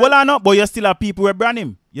well I know, but you still have people who brand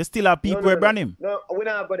him. You still have people who brand him. No, we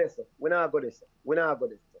not go there, sir. We not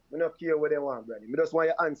don't care what they want, brand him. We just want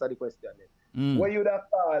you to answer the question then. What you that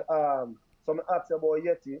call some ask about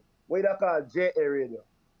Yeti? What you that call JA Radio?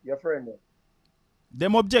 Your friend then?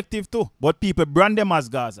 Them objective too, but people brand them as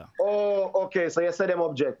Gaza. Oh, okay. So you say them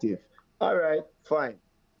objective. All right, fine.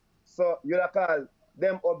 So you that call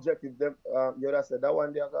them objective. Them you that said that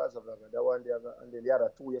one they are Gaza vlogger, that one they are, and then the other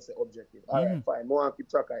two you say objective. All right, fine. More keep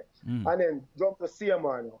track of it. And then jump to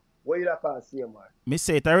CMR now. What you that call CMR? Me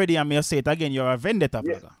say it already and me say it again. You're a vendetta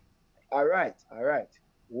vlogger. All right.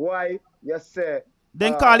 Why you say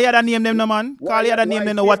Then call the other name them, no man. Call the other name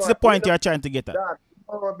them. What's the point you're trying to get at?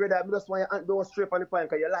 Oh, brother, I just want you to go straight on the point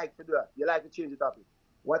because you like to do that. You like to change the topic.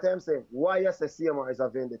 What I'm saying, why you say CMR is a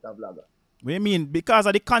vendetta vlogger? What do you mean? Because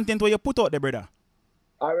of the content where you put out there, brother.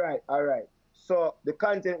 All right. So the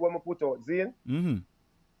content when we put out, Zine? Mm-hmm.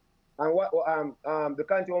 And what the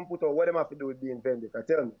content when we put out, what am I have to do with being vendetta?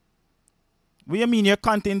 Tell me. What do you mean your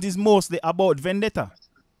content is mostly about vendetta?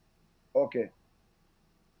 Okay.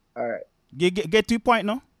 All right. Get to your point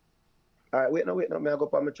now. All right, wait, no. I go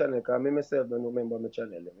up on my channel because I myself don't remember my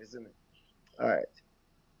channel. You see me? All right.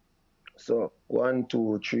 So 1,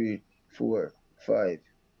 2, 3, 4, 5,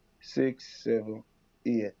 6, 7,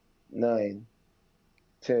 8, 9,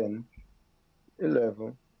 10,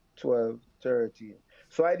 11, 12, 13.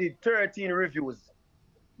 So I did 13 reviews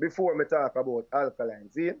before me talk about alkaline.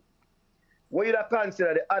 See? What you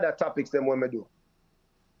consider the other topics them when me do?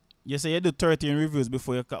 You say you do 13 reviews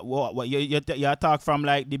before you talk from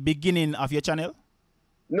like the beginning of your channel?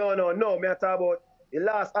 No. Me I talk about the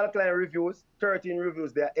last alkaline reviews, 13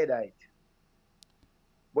 reviews they are head height.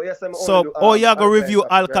 But yes, so you go review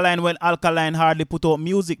alkaline when alkaline hardly put out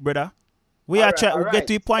music, brother? We are trying to get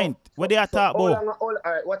to the point. What they are talking about? All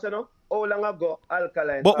right, watch you know. How long ago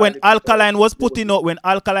alkaline? But when alkaline was putting out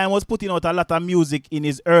a lot of music in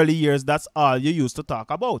his early years, that's all you used to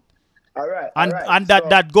talk about. All right. And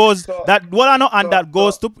that goes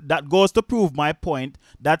to prove my point.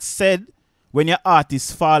 That said, when your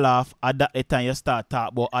artists fall off, at that time you start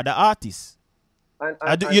talking about other artists.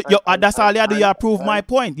 That's all you do. You prove my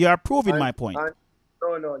point. You are proving my point.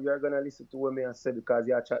 No, you're gonna listen to what me I say because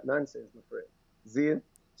you are chat nonsense, my friend. Zine.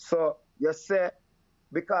 So you say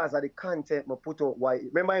because of the content I put out. Why?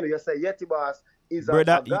 Remember, you say Yeti Boss is a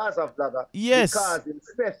Gaza vlogger. Yes. Because in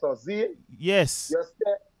special, Zine. Yes. You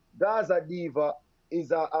say Gaza Diva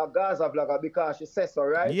is a Gaza vlogger because she says so,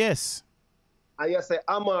 right? Yes. And you say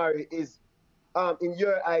Amari is, in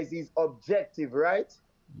your eyes, is objective, right?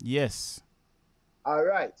 Yes. All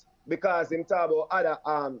right. Because him talk about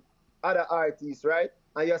other artists, right?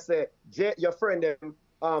 And you say your friend them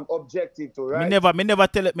objective too, right? Me never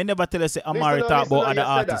tell you say Amari talk about other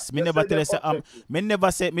artists. Me never tell you say me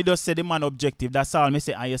never say me just say the man objective. That's all me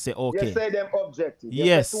say and you say okay. You say them objective.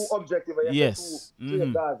 Yes. You say two objective and you say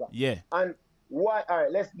two Gaza. Yeah. And why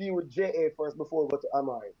let's deal with JA first before we go to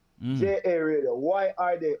Amari. JA Radio, why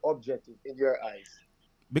are they objective in your eyes?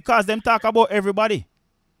 Because them talk about everybody.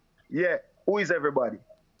 Yeah. Who is everybody?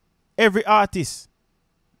 Every artist.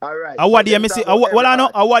 All right. What do you see?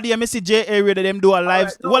 What do you see? J area them do a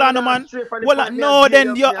live. Well, no man. Well, no.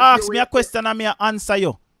 Then you ask me a question and me answer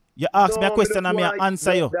you. You ask me a question and me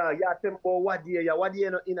answer you. Yeah, tempo. What do you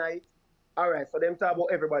know in it? All right. So them talk about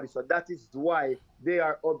everybody. So that is why they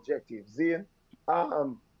are objective. See,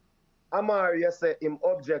 Amari you say him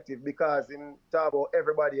objective because him talk about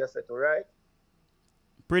everybody. You say to right.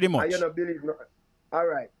 Pretty much. And you don't believe no. All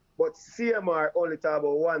right. But CMR only talk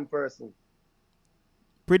about one person.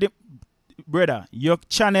 Brother, your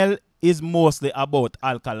channel is mostly about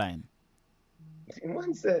alkaline.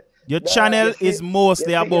 Your channel is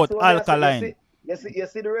mostly about alkaline. You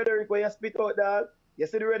see the rhetoric where you spit out, dog? You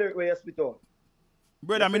see the rhetoric where you spit out?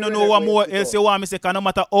 Brother, I don't know what more else you want me to say, because no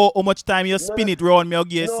matter how much time you spin it round, me I'll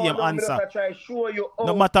give you the same answer.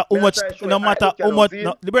 No matter how much,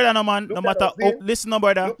 brother, no man, no matter, listen, no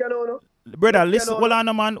brother. Brother, listen, hold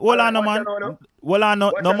on, man. No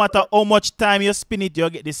matter how much time you spin it,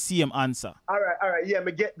 you'll get the same answer. All right. Yeah,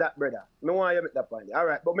 me get that, brother. No one you make that point. All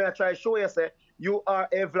right, but me I try to show you, say, you are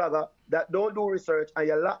a vlogger that don't do research and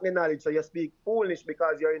you lack the knowledge, so you speak foolish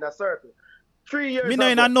because you're in a circle. 3 years ago. Me no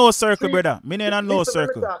in a no circle, brother. Me no in a no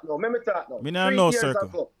circle. Let me talk now. Me no in a no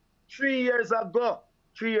circle. 3 years ago,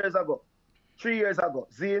 Zine,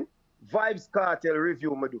 Vibes Cartel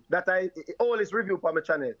review me do. That I oldest review for my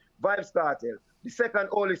channel. Vibes Cartel. The second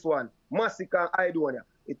oldest one, Massacre and Idonia.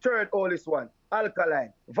 The third oldest one,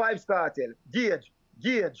 Alkaline. Vibes Cartel. Gauge.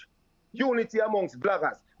 Unity amongst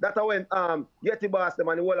bloggers. That's when Yeti Boss them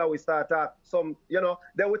and the whole we start talk some,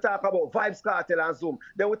 then we talk about Vibes Cartel and Zoom.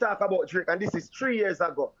 Then we talk about Drake, and this is 3 years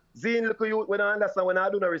ago. Zine, look at you when I understand when I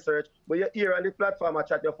do the research, but you're here on the platform I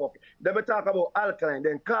chat your fuck. Then we talk about Alkaline,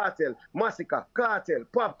 then Cartel, Massacre, Cartel,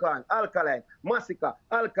 Popcorn, Alkaline, Massacre,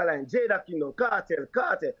 Alkaline, Jada Kingdom, Cartel.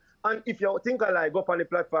 And if you think I like go up on the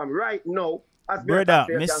platform right now, as brother,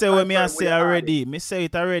 me say what me I say already. Me say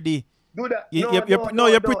it already. Do that.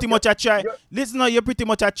 You're pretty much a try. Listen, no, you're pretty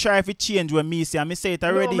much a try if it change when me say. I say it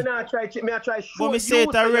already. No, I try show but me say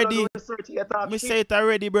it already. Me say it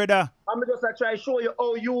already, brother. I'm just try show you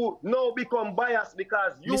how you now become biased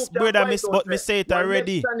because you. Brother, me say it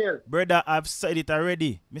already. Brother, I've said it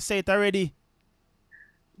already. Me say it already.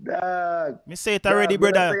 Dog. Me say it already,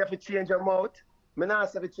 Dog, brother. Me not say you have to change your mouth. Me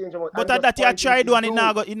not say you have to change your mouth. But that you tried one, it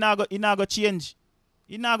not go change.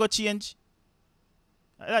 It not go change.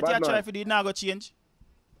 That you try for the it not go change.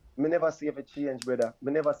 Me never see if it change, brother.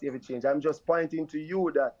 Me never see if it change. I'm just pointing to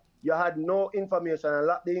you that you had no information and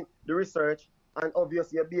lacked the research, and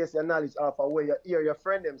obviously you base your knowledge off of where you hear your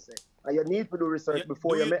friend them say. And you need to do research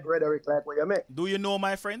before you make rhetoric like what you make. Do you know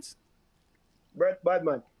my friends? Bad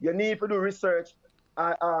man, you need to do research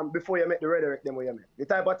before you make the rhetoric them what you make. The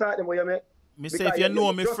type of talk them what you make. Me say if you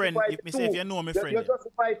know my friend, you're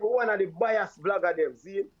justified for one of the biased blogger them,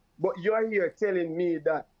 see? But you're here telling me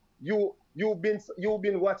that you've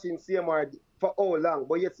been watching CMR for how long,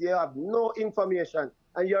 but yet you have no information,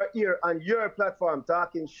 and you're here on your platform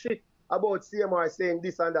talking shit about CMR, saying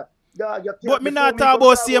this and that. Dog, but me not talk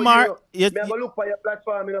about CMR. Me go look for your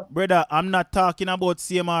platform, you know. Brother, I'm not talking about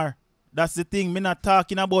CMR. That's the thing. Me not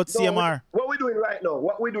talking about CMR. What we doing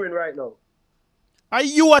right now? Are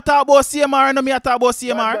you a talk about CMR and me a talk about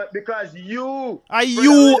CMR? But because you are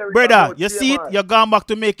you, brother, you see it? You're going back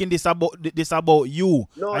to making this about you.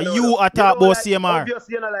 Are you a talk about CMR?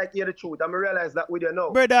 Obviously, you don't like hear the truth. I realize that with you now.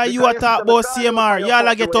 Brother, you a talk about CMR.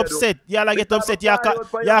 Y'all get upset. Y'all get upset.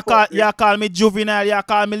 Y'all call me juvenile. Y'all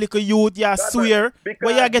call me little youth. Y'all swear.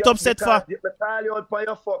 What y'all get upset for?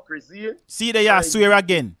 See that y'all swear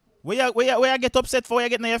again. Where you get upset for? Where you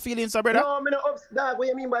get your feelings, brother? No, I'm not upset, dog. What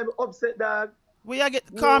you mean by upset, dog? Where you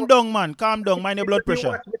get? Calm down, man. Calm down. Mind your blood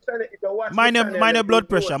pressure. Mind your blood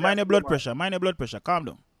pressure. Mind your blood pressure. Mind your blood pressure. Calm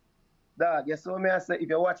down. Dog, you saw me I say if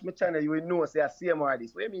you watch my channel, you will know say I see more of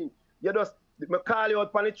this. What you mean? You just me call you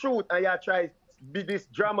out for the truth and you try to be this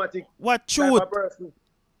dramatic. What truth?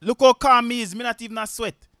 Look how calm me is. Me not even a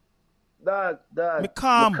sweat. Dog. Me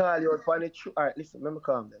calm. Me call you out for the truth. Alright, listen, let me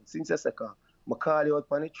calm then. Since you say calm, me call you out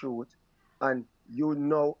for the truth, and you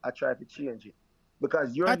know I try to change it.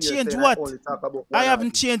 Because you're change what? I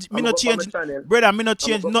haven't changed. Me not change. Brother, me not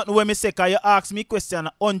change nothing when me say, cause you ask me question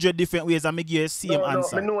 100 different ways and me give you the same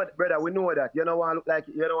answer. No, me know it, brother, we know that. You don't want to look like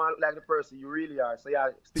the person you really are. So you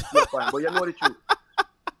stick to your point. But you know the truth.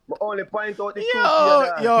 But only point out the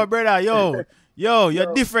truth. Yo, brother, yo,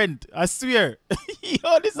 you're different. I swear.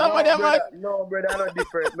 Yo, this somebody, man. No, brother, I'm not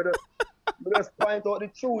different. Me just point out the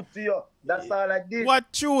truth to you. That's all I did.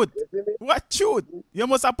 What truth? What truth? You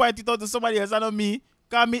must have pointed it out to somebody else and not me.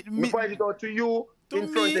 Me point it out to you in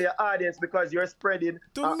front of your audience because you're spreading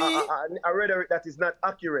a rhetoric that is not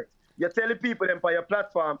accurate. You're telling people them for your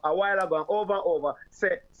platform a while ago and over,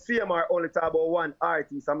 say CMR only talk about one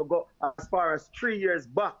artist. I'm going to go as far as 3 years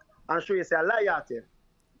back and show you say a liar at him.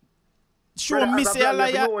 Show me say a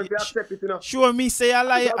liar. Show me say a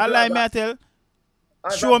liar. A lie me I tell.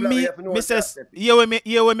 Show me says here where me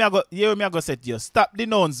I go set you. Stop the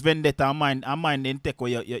nouns vendetta and mind then take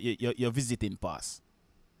away your visiting pass.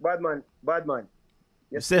 Bad man.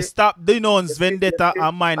 You say stop the nouns vendetta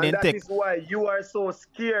and mind then take. That is why you are so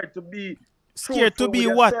scared to be scared to be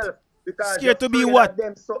what? Scared to be what?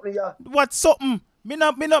 What something? Me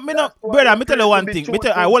not. Brother, me tell you one thing.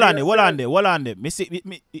 Hold on there. Me see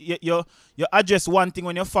you address one thing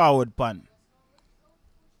when you forward pan.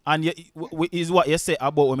 And is what you say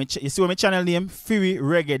about when you see when my channel name Fiwi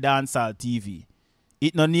Reggae Dancehall TV.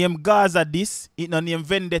 It no name Gaza this, it no name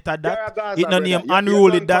Vendetta that, it no name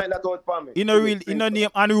Unruly that. It no name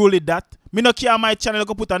Unruly that. Me no care my channel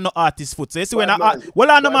go put on no artist foot. So you see when hold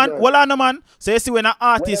on man. So you see when a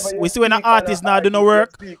artist now do no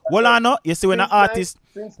work. Hold on, you see when a artist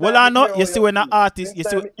brother, you see when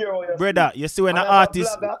a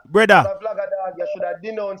artist brother. You should have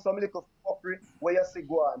denounced some little fuckery where you say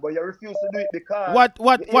go on, but you refuse to do it because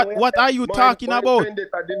what are you talking about?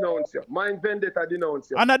 Mind vendetta denounce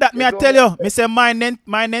you. And that me I tell you, me say mine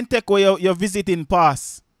then take away your visiting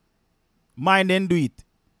pass. Mine then do it.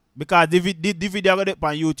 Because the video got up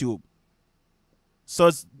on YouTube. So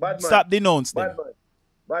stop denouncing them.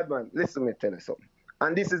 Bad man, listen me tell you something.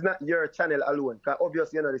 And this is not your channel alone, because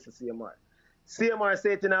obviously you know this is CMR. CMR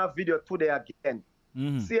said in our video today again.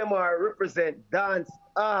 CMR represent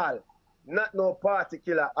dancehall, not no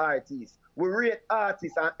particular artist. We rate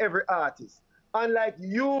artists and every artist. Unlike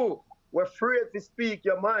you, we're afraid to speak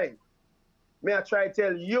your mind. May I try to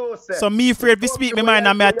tell you, sir. So me afraid to speak my mind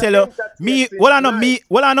and may I tell you, me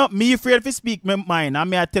afraid to speak my mind and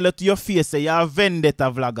may I tell you to your face, say you're a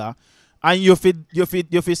vendetta vlogger. And you fi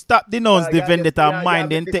stop denounce the vendetta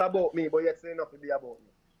mind and take. About me, but yet still enough to be about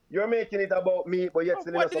me. You're making it about me, but yet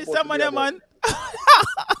still enough to be about man?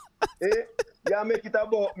 You make it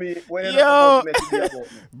about me when you're not supposed to make it about me.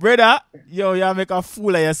 Brother, you make a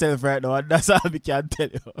fool of yourself right now. That's all we can tell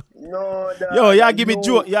you. No, you give me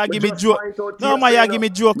joke. You give me joke. No, man, you give me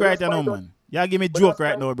joke right now, man. You give me joke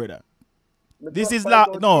right now, brother. This is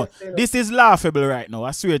laughable right now.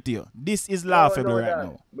 I swear to you. This is laughable right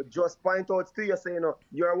now. But just point out to you, saying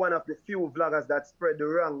you're one of the few vloggers that spread the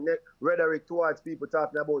wrong rhetoric towards people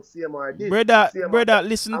talking about CMR this. Brother,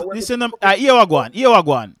 listen. Here we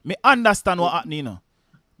go on. Me understand what happening, you know.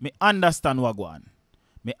 Me understand what go on.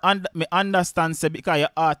 Me understand say because your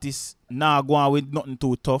artist now go on with nothing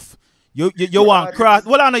too tough. You want cross.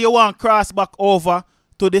 Well, I know you want cross back over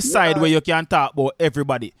to the side where you can talk about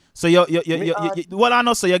everybody. So well, I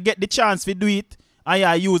know, so you get the chance to do it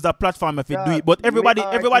and you use the platform if you do it. But everybody,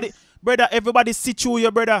 brother, everybody sit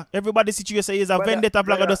you, brother. Everybody sit you say he's a vendetta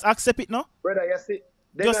blogger. Just accept it, no? Brother, you see,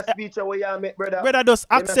 just speech where you make, brother. Brother, just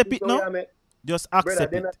accept it, no? Just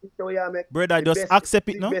accept it. Brother, just accept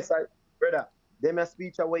it, no? Brother, them a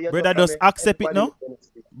speech where you brother, just accept it, no?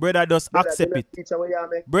 Brother, just accept it.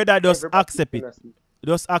 Brother, just accept it.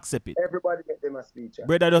 Just accept it. Everybody make them a speech.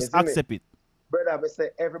 Brother, just accept it. Brother, me say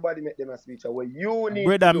everybody make them a speech. What you need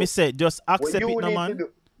brother, to me say just accept it, no man.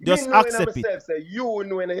 Just accept it. Say, you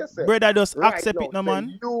know yourself. Brother, just accept it, no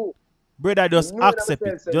man. Brother, just accept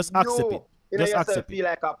it. Just accept it. Just accept it. Feel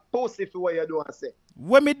like a pussy for what you do and say.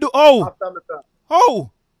 When me do how?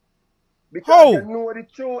 Because you know the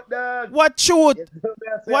truth, dog. What truth?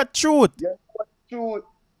 What truth? You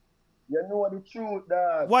know the truth,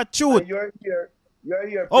 dog. What truth? And you're here.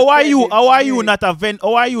 How are you not a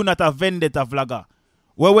vendetta vlogger?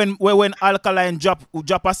 When Alkaline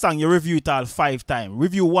drop a song, you review it all 5 times.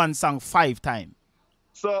 Review one song 5 times.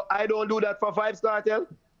 So I don't do that for Vibes Cartel?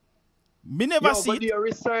 Me never see it. Go do your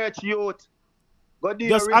research, youth.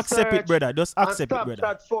 Just accept it, brother. Just accept it,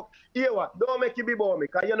 brother. Here what? Don't make it be about me,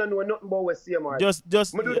 because you don't know nothing about what CMR.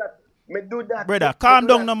 Just Me do that. Brother, calm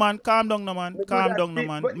down, no man. Calm down, no man. Calm down, no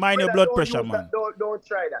man. Mind your blood pressure, man. Don't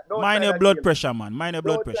try that. Mind your blood pressure, man. Mind your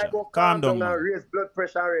blood pressure. Calm down, man. Raise blood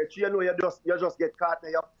pressure rate. You know you just get caught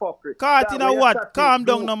in your fuckery. Caught in a what? Calm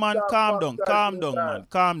down, no man. Calm down. Calm down, man.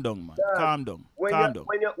 Calm down, man. Calm down. Calm down.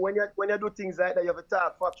 When you do things like that, you have a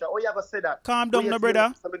talk factor. Oh, you have to say that. Calm down, no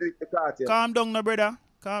brother. Calm down, no brother.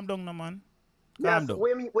 Calm down, no man. Calm down.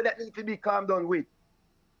 What that need to be calm down with?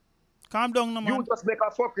 Calm down, no man. You just make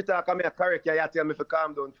a fuckery talk and me a correct you tell me to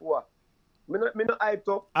calm down for. Me not hyped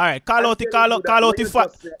up. Alright, call out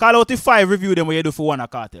the 5 review them what you do for one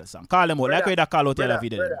cartel song. Call them out. Like how you call out the other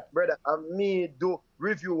video. Brother, and me do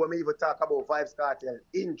review when me even talk about Vibes Cartel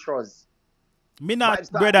intros. Me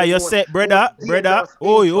not, brother, you say, brother,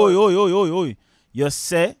 oi. You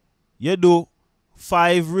say, you do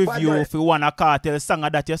 5 review for one cartel song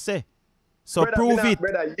that you say. So brother, prove it.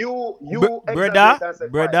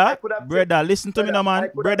 Brother, listen to me no man.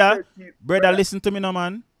 Brother, listen to me no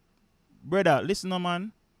man. Brother, listen no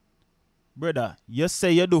man. Brother, you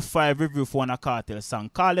say you do 5 review for one cartel song.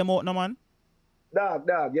 Call them out no man. Dog,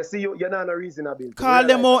 you see you're not a reasonable. Call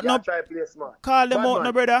them out no. Try play smart. Call them out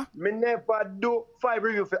no, brother. Me never do 5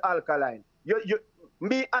 review for Alkaline.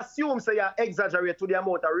 Me assume say you exaggerate to the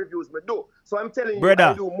amount of reviews me do. So I'm telling you, brother,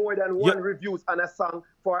 I do more than 1 reviews on a song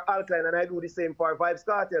for Alkaline, and I do the same for Vibes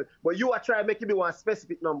Cartel. But you are trying to make it be one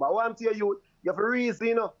specific number. What I'm telling you, you have a reason,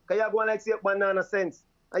 you know, because you're going like say banana sense.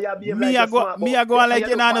 And you be me like me are going like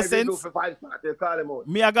banana sense.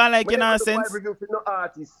 Me are going like banana sense.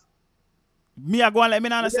 Me are going like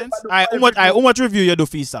banana sense. How much review you do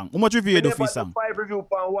for song? How much review you do for song? 5 review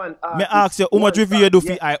for one artist. Me ask you, how much review you do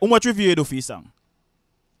for how much review you do for song?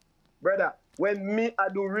 Brother, when me I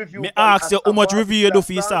do review, me ask you how much review you do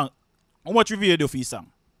for song. How much review you do for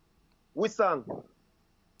song? Which song?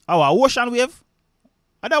 Our Ocean Wave.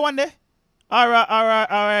 That one there.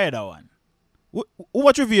 Alright, that one. How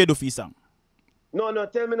much review you do for song? No,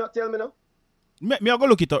 tell me no. Me I go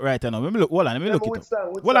look it up right now. Let me look it up.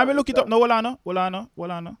 Me look it up. No, hold on.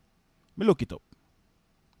 Me look it up.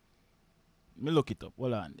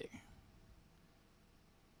 Hold on there.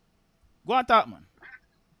 Go on talk, man.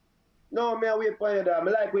 No, me I wait for you there.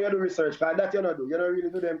 Me like when you do research, because that you not do. You don't really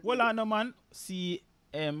do them. Hold on, no, man. CMR.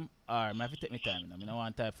 I have to take my time. I don't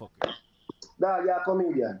want to fuck. Dog, you're a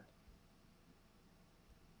comedian.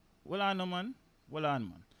 Hold on, no, man.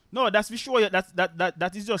 No, that's to show you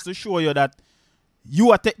that is just to show you that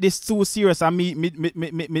you are take this too serious and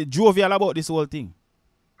me jovial about this whole thing.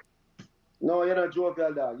 No, you're not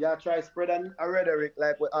jovial, dog. You try spread a rhetoric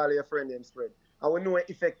like what all your friends them spread. And we know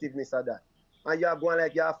the effectiveness of that. And you're going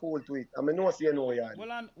like you're a fool to it. I mean, no, see you know you are.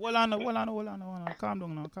 Hold on. Calm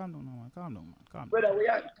down, man. Calm down. Brother, we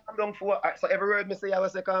are calm down for. So every word me say, I will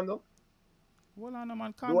say calm down. Hold on,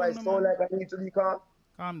 man. Calm down. Do I sound like I need to be calm?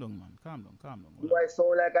 Calm down, man. Calm down. Do I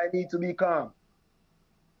sound like I need to be calm?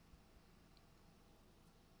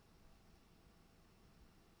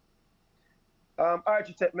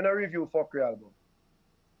 Architect, me no review fuck real album.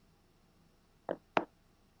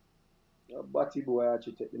 Batty boy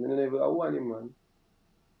architect. Me never I want him, man.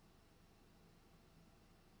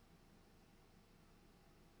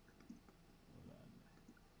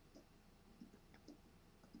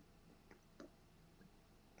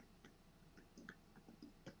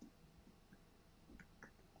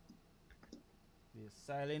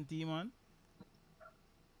 Silent T, man.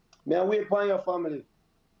 Me I wait for your family.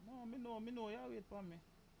 No, me know, yeah, wait for me.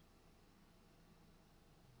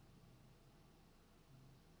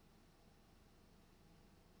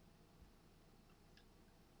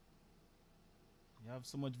 You have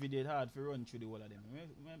so much video, it's hard to run through the whole of them.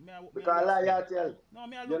 Because lie you tell. No,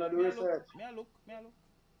 me I You look, know do me I research. look, me I look.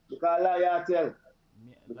 Because lie you tell.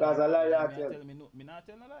 Because I lie you tell. Me not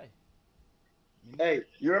tell no lie. Hey,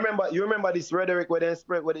 you remember this rhetoric where they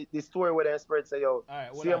spread, where the story where they spread say yo,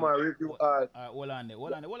 see my review. Hold on there.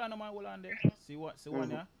 See one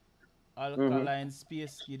here. Alkaline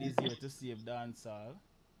Space Kid is here to save dancehall.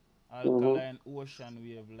 Alkaline Ocean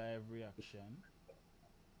Wave live reaction.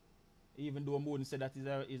 Even though Moon said that is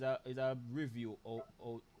a review,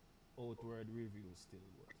 outward review still.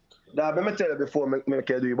 Let me tell you before me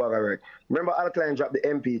do you bugger right. Remember Alkaline dropped the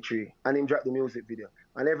MP3 and him dropped the music video.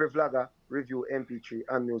 And every vlogger review MP3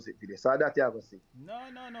 and music video. So that you have to see. No.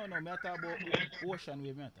 Me talk about Ocean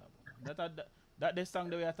Wave. Me talk about that the song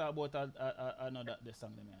that we talk about. I know that the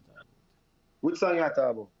song that me talk about. Which song you talk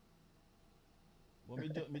about?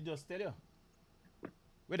 But me just tell you.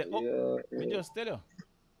 Me just tell you.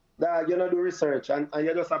 That you know do research and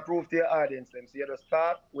you just approve to your audience them. So you just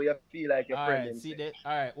talk where you feel like your friend. Alright, see that.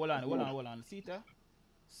 Alright, hold on. See that?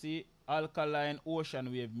 See Alkaline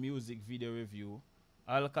Ocean Wave music video review.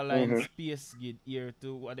 Alkaline Space Kid here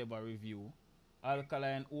to whatever review.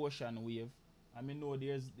 Alkaline Ocean Wave. I mean no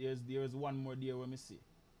there's one more there where me see.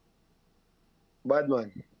 Bad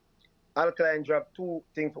man. Alkaline dropped 2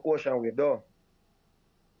 things for Ocean Wave though.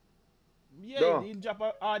 Yeah, he drop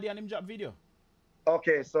audio and him drop video.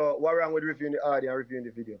 Okay, so what wrong with reviewing the audio and reviewing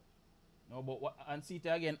the video? No, but what and see it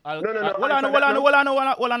again. No. Hold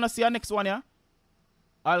on, see the next one, yeah.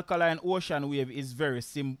 Alkaline Ocean Wave is very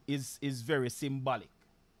symbolic.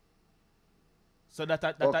 So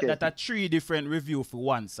that are 3 different review for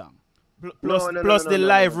one song. Plus the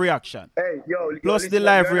live reaction. Hey, yo, plus the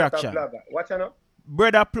live reaction. Watch out.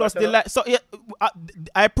 Brother, plus the live. So yeah,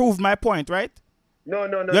 I proved my point, right? No.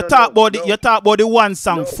 You talk about the one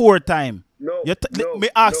song 4 times. No. Me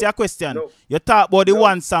ask you a question. No. You talk about the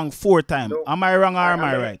one song 4 times. No. Am I wrong or am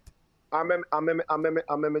I right? I'm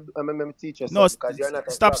teacher. No,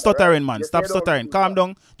 stop stuttering, right? Man. Stop stuttering. Calm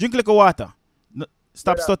down. Drink a little water. No,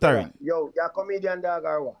 stop stuttering. Brother, yo, you're a comedian dog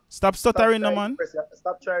or what? Stop stuttering, man.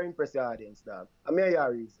 Stop trying to impress your audience, dog. I'm here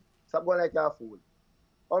your reason. Stop going like you're a fool.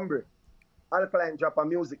 Hombre, Alkaline drop a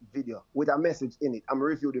music video with a message in it. I'm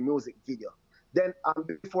review the music video. Then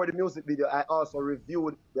before the music video, I also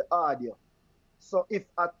reviewed the audio. So if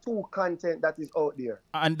a 2 content that is out there,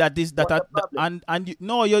 and that is that and you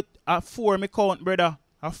no you a 4 me count, brother.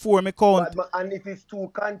 A 4 me count. And if it's 2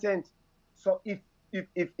 content, so if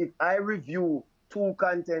I review 2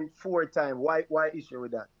 content 4 times, why issue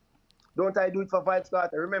with that? Don't I do it for Vibes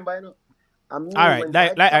Carter? Remember, you know. Alright,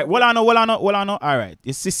 like hold on. Alright.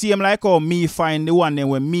 It's the same like how me find the one then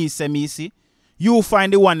when me say me see. You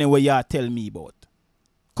find the one then where you tell me about.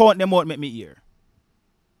 Count them out, make me hear.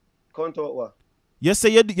 Count out what? You say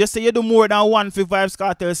you do more than 1 for Vibes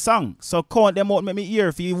Cartel song. So count them out, make me hear.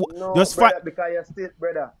 If you no, just brother, because you're still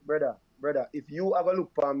brother. If you have a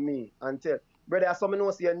look for me and tell brother, someone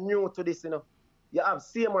knows you're new to this, you know. You have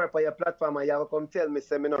CMR for your platform and you have to come tell me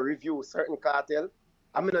say me no review certain cartel.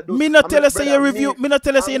 Me not tell us say you review. Me not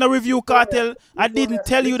tell us say you no review cartel. I didn't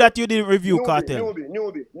tell you that you didn't review cartel.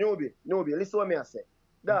 Newbie. Listen what me I say.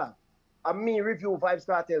 Dad, I me review Vibes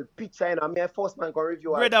Cartel picture and I me first man can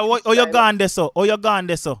review. Brother, oh you gone there so?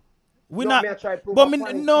 We no, not. But me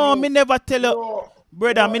never tell you. No.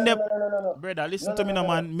 Brother, me never. No. Brother, listen to me, no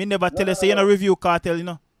man. Me never tell you say you no review cartel, you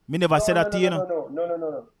know. Me never say that to you, know.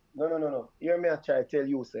 No. Hear me I try to tell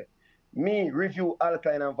you, say. Me review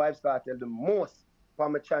Alkaline and Vibes Cartel the most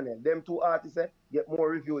from my channel. Them 2 artists get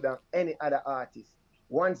more review than any other artist.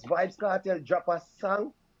 Once Vibes Cartel drop a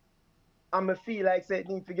song, I feel like say it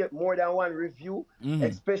need to get more than 1 review,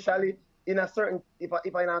 especially in a certain if I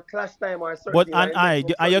in a clash time or a certain. But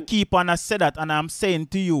and you keep on say that, and I'm saying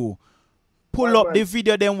to you, pull up the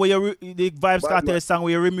video then where you the Vibes Cartel song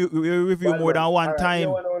where you review more than 1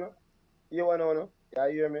 time. You wanna know? Yeah,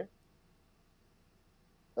 you hear me?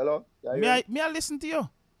 Hello? Me I listen to you.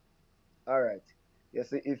 Alright. You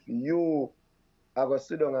see, if you are going to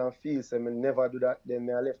sit down and feel say me never do that, then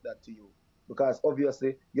I left that to you. because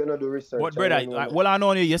obviously you know the research. But brother, well I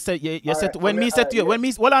know you said when me said to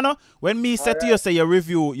you say you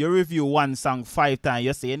review one song 5 times,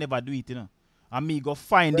 you say you never do it, you know. And me go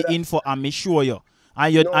find the info and me show you.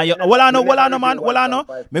 And you well I know man.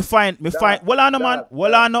 Me find well I know man.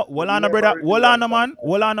 Well I know brother. Well I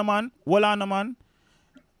know man.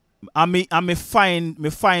 And me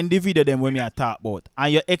find the video them when me I talk about.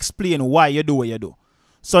 And you explain why you do what you do.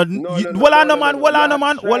 So well I know man.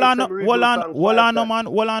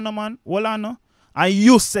 And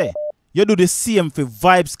you say you do the same for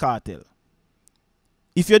Vibes Cartel.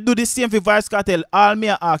 If you do the same for Vibes Cartel, all me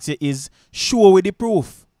ask you is show with the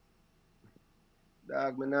proof.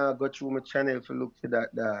 Dog, me now go through my channel to look for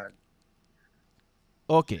that, dog.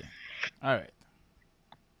 Okay. Alright.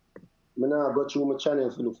 Me now go through my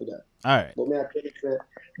channel to look for that. Alright. But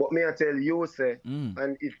me I tell you, say,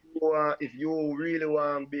 and if you really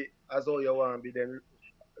want to be as all you want to be, then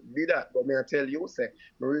be that. But me I tell you, say,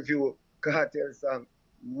 me review Cartel song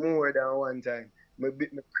more than one time. Me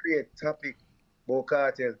create topic about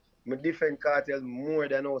Cartel. Me defend Cartel more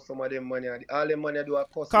than how some of them money. All them money do a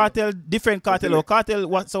cost. Cartel, different Cartel or Cartel,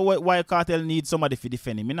 why Cartel need somebody to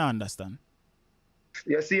defend him? I don't understand.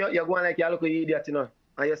 You see, you're going like you're looking idiot, you know.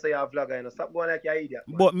 And you say you're a vlogger, you know. Stop going like you're an idiot.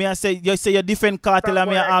 Man. But me I say you different Cartel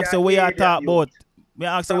and me I ask you where you talk about. Me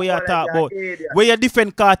I ask you where you talk about. Where you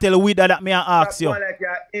different Cartel with that me I ask you. Stop going like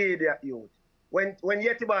you're an idiot, you. When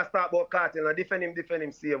Yetiba start about Cartel and defend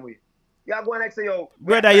him same way. You're going like say yo.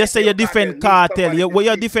 Brother, you say you different Cartel. Where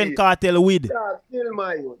you different Cartel with? Still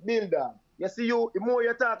my you, build dog. You see you, the more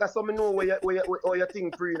you talk, so me know where you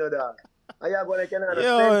think free, you know, dog. And you're going like you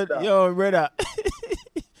understand. Yo, brother.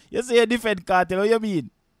 You say a different Cartel, what you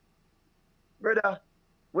mean? Brother,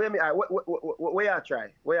 where you try?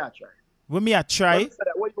 When me I try?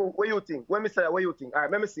 What you think? When me say that, what you think? All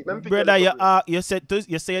right, let me see. Brother, you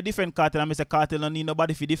say a different Cartel and I say Cartel don't need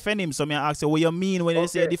nobody to defend him. So me I ask you what you mean when you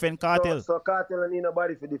say a different Cartel? So Cartel don't need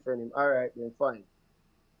nobody to defend him. All right, then fine.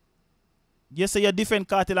 You say a different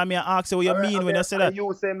Cartel and me I ask you what you mean when you say that?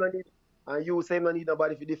 And you say no need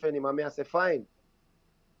nobody to defend him and me I say fine.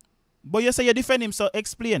 But you say you defend him, so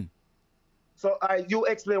explain. So you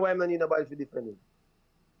explain why I don't need nobody to defend him.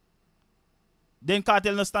 Then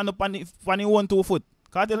Cartel no stand up on his 1-2 foot.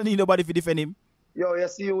 Cartel don't need nobody to defend him. Yo, you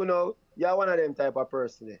see, you know, you're one of them type of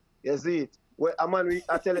person there. You see it? Well, a man,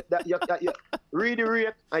 I tell it that you read the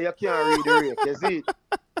rake and you can't read the rake. You see it?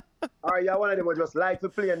 Or you're one of them who just like to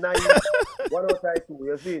play 9 1 out of 2.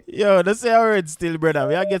 You see it? Yo, that's say I heard still, brother.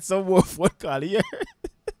 We get some more phone call here.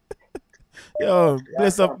 Yo,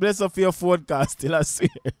 bless up for your phone call still, I swear.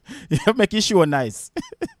 You make it show nice.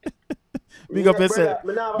 Big up yourself.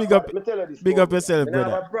 Big up yourself,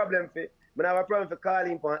 brother. I have a problem for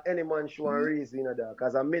calling for any man show and reason, you know, that.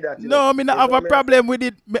 Because I made that. No, I not have a problem with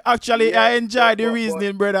it. Actually, I enjoy the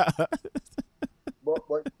reasoning, brother. But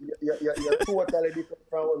you're totally different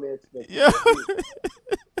from what I expect.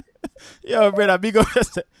 Yo, brother, big up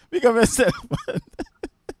yourself, man.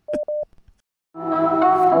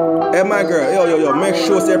 Hey my girl, yo, make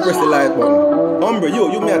sure you press the like button. Umbre,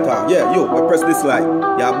 you me attack. Yeah, I press this like.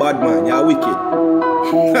 You're a bad man, you're wicked.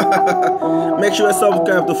 Make sure you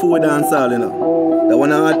subscribe to Fiwi Dancehall, you know. That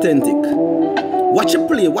one authentic. Watch it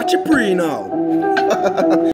play, watch it pre now.